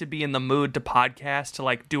don't need to be in the mood to podcast to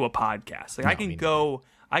like do a podcast. Like I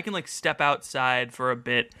can like step outside for a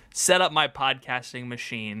bit, set up my podcasting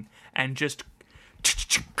machine, and just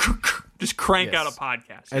crank out a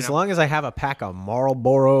podcast. As long as I have a pack of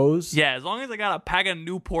Marlboros. Yeah, as long as I got a pack of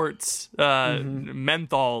Newports,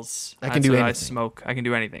 menthols. I can do anything. I smoke. I can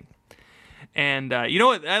do anything. And you know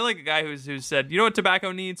what? I like a guy who said, you know what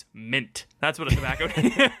tobacco needs? Mint. That's what a tobacco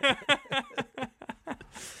needs.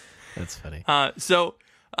 That's funny.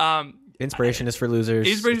 Inspiration is for losers.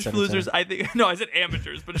 Inspiration is for losers. I think. No, I said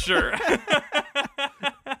amateurs, but sure.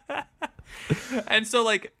 And so,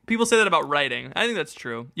 like, people say that about writing. I think that's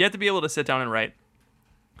true. You have to be able to sit down and write.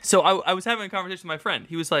 So I was having a conversation with my friend.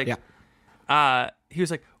 He was like,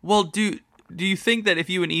 well, do you think that if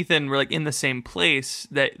you and Ethan were like in the same place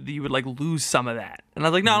that you would like lose some of that? And I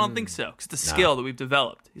was like, no, I don't think so. Because it's a skill that we've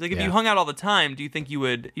developed. He's like, if you hung out all the time, do you think you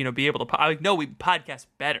would, be able to? I'm like, no, we podcast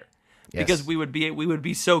better because we would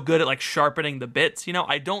be so good at like sharpening the bits.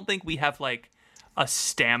 I don't think we have like a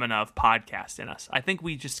stamina of podcast in us. I think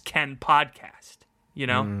we just can podcast. I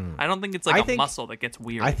don't think it's like a muscle that gets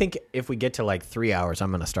weird. I think if we get to like 3 hours,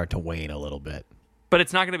 I'm going to start to wane a little bit. But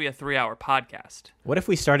it's not going to be a 3-hour podcast. What if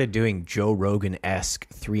we started doing Joe Rogan-esque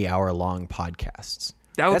 3-hour long podcasts?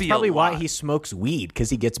 That's probably why he smokes weed, because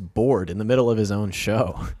he gets bored in the middle of his own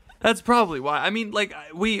show. That's probably why. I mean, like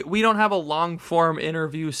we don't have a long form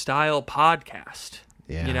interview style podcast.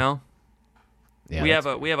 Yeah. Yeah,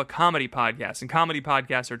 we have a comedy podcast, and comedy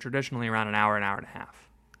podcasts are traditionally around an hour and a half.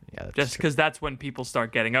 Yeah, just because that's when people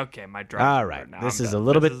start getting my drive. All right, now this is a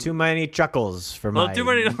little bit too many chuckles for my. Too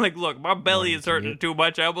many. Like, look, my belly is hurting too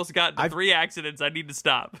much. I almost got 3 accidents. I need to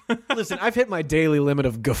stop. Listen, I've hit my daily limit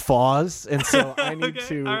of guffaws, and so I need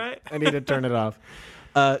I need to turn it off.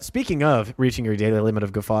 Speaking of reaching your daily limit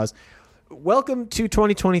of guffaws, welcome to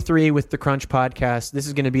 2023 with the Crunch Podcast. This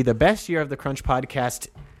is going to be the best year of the Crunch Podcast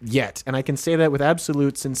yet, and I can say that with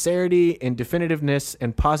absolute sincerity and definitiveness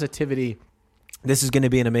and positivity. This is going to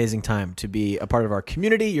be an amazing time to be a part of our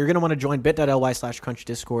community. You're going to want to join bit.ly/crunch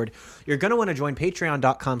Discord. You're going to want to join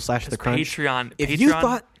patreon.com/thecrunch. Patreon. If you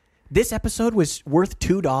thought this episode was worth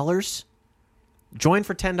 $2, join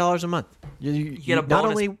for $10 a month. You get a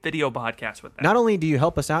bonus video podcast with that. Not only do you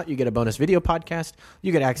help us out, you get a bonus video podcast.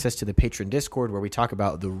 You get access to the Patreon Discord where we talk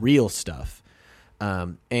about the real stuff.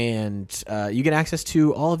 And you get access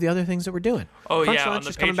to all of the other things that we're doing. Oh, Crunch Lunch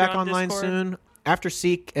is coming back online soon. After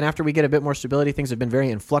Seek and after we get a bit more stability, things have been very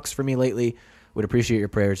in flux for me lately. Would appreciate your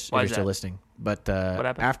prayers if you're still listening. But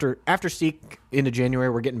after Seek into January,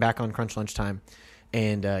 we're getting back on Crunch Lunch time,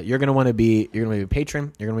 and you're going to be a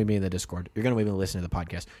patron. You're going to be in the Discord. You're going to be listening to the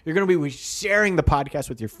podcast. You're going to be sharing the podcast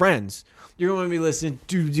with your friends. You're going to be listening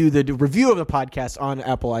to do the review of the podcast on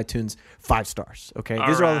Apple iTunes 5 stars. Okay,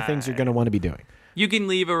 these are all the things you're going to want to be doing. You can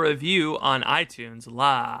leave a review on iTunes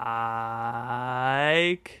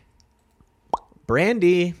like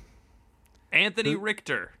Brandy. Anthony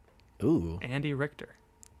Richter. Ooh. Andy Richter.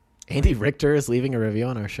 Andy Richter is leaving a review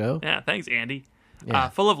on our show. Yeah, thanks, Andy. Yeah.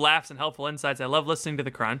 Full of laughs and helpful insights. I love listening to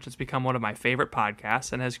The Crunch. It's become one of my favorite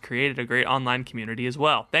podcasts and has created a great online community as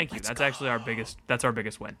well. Thank you. That's actually our biggest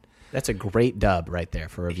win. That's a great dub right there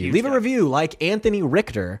for a review. Huge Leave dub. a review like Anthony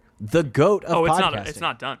Richter, the GOAT of podcasting. It's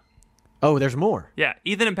not done. Oh, there's more. Yeah,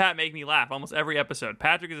 Ethan and Pat make me laugh almost every episode.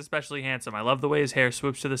 Patrick is especially handsome. I love the way his hair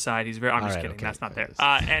swoops to the side. He's very. I'm just kidding. Okay. That's not there.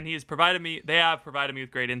 And he has provided me. They have provided me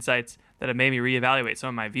with great insights that have made me reevaluate some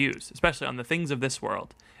of my views, especially on the things of this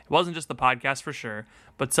world. It wasn't just the podcast for sure,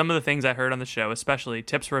 but some of the things I heard on the show, especially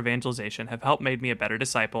tips for evangelization, have helped made me a better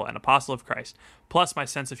disciple and apostle of Christ. Plus, my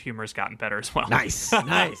sense of humor has gotten better as well. Nice.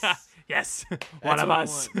 Yes, one of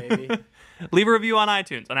us. Want, baby. Leave a review on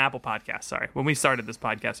iTunes, on Apple Podcasts. Sorry, when we started this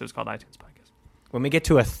podcast, it was called iTunes Podcast. When we get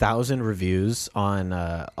to 1,000 reviews on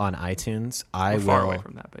iTunes, we're far away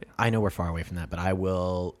from that. But yeah. I know we're far away from that, but I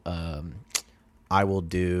will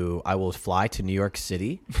fly to New York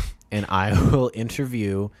City, and I will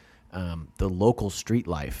interview the local street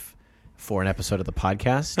life for an episode of the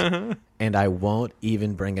podcast, and I won't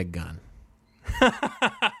even bring a gun.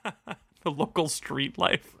 The local street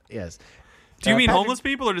life. Yes. Do you mean Patrick, homeless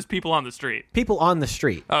people or just people on the street? People on the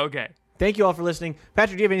street. Oh, okay. Thank you all for listening.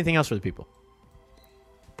 Patrick, do you have anything else for the people?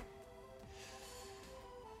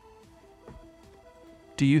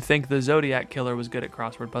 Do you think the Zodiac Killer was good at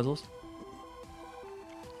crossword puzzles?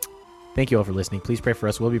 Thank you all for listening. Please pray for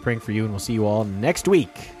us. We'll be praying for you, and we'll see you all next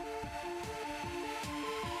week.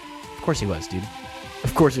 Of course he was, dude.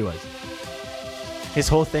 Of course he was. His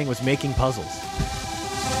whole thing was making puzzles.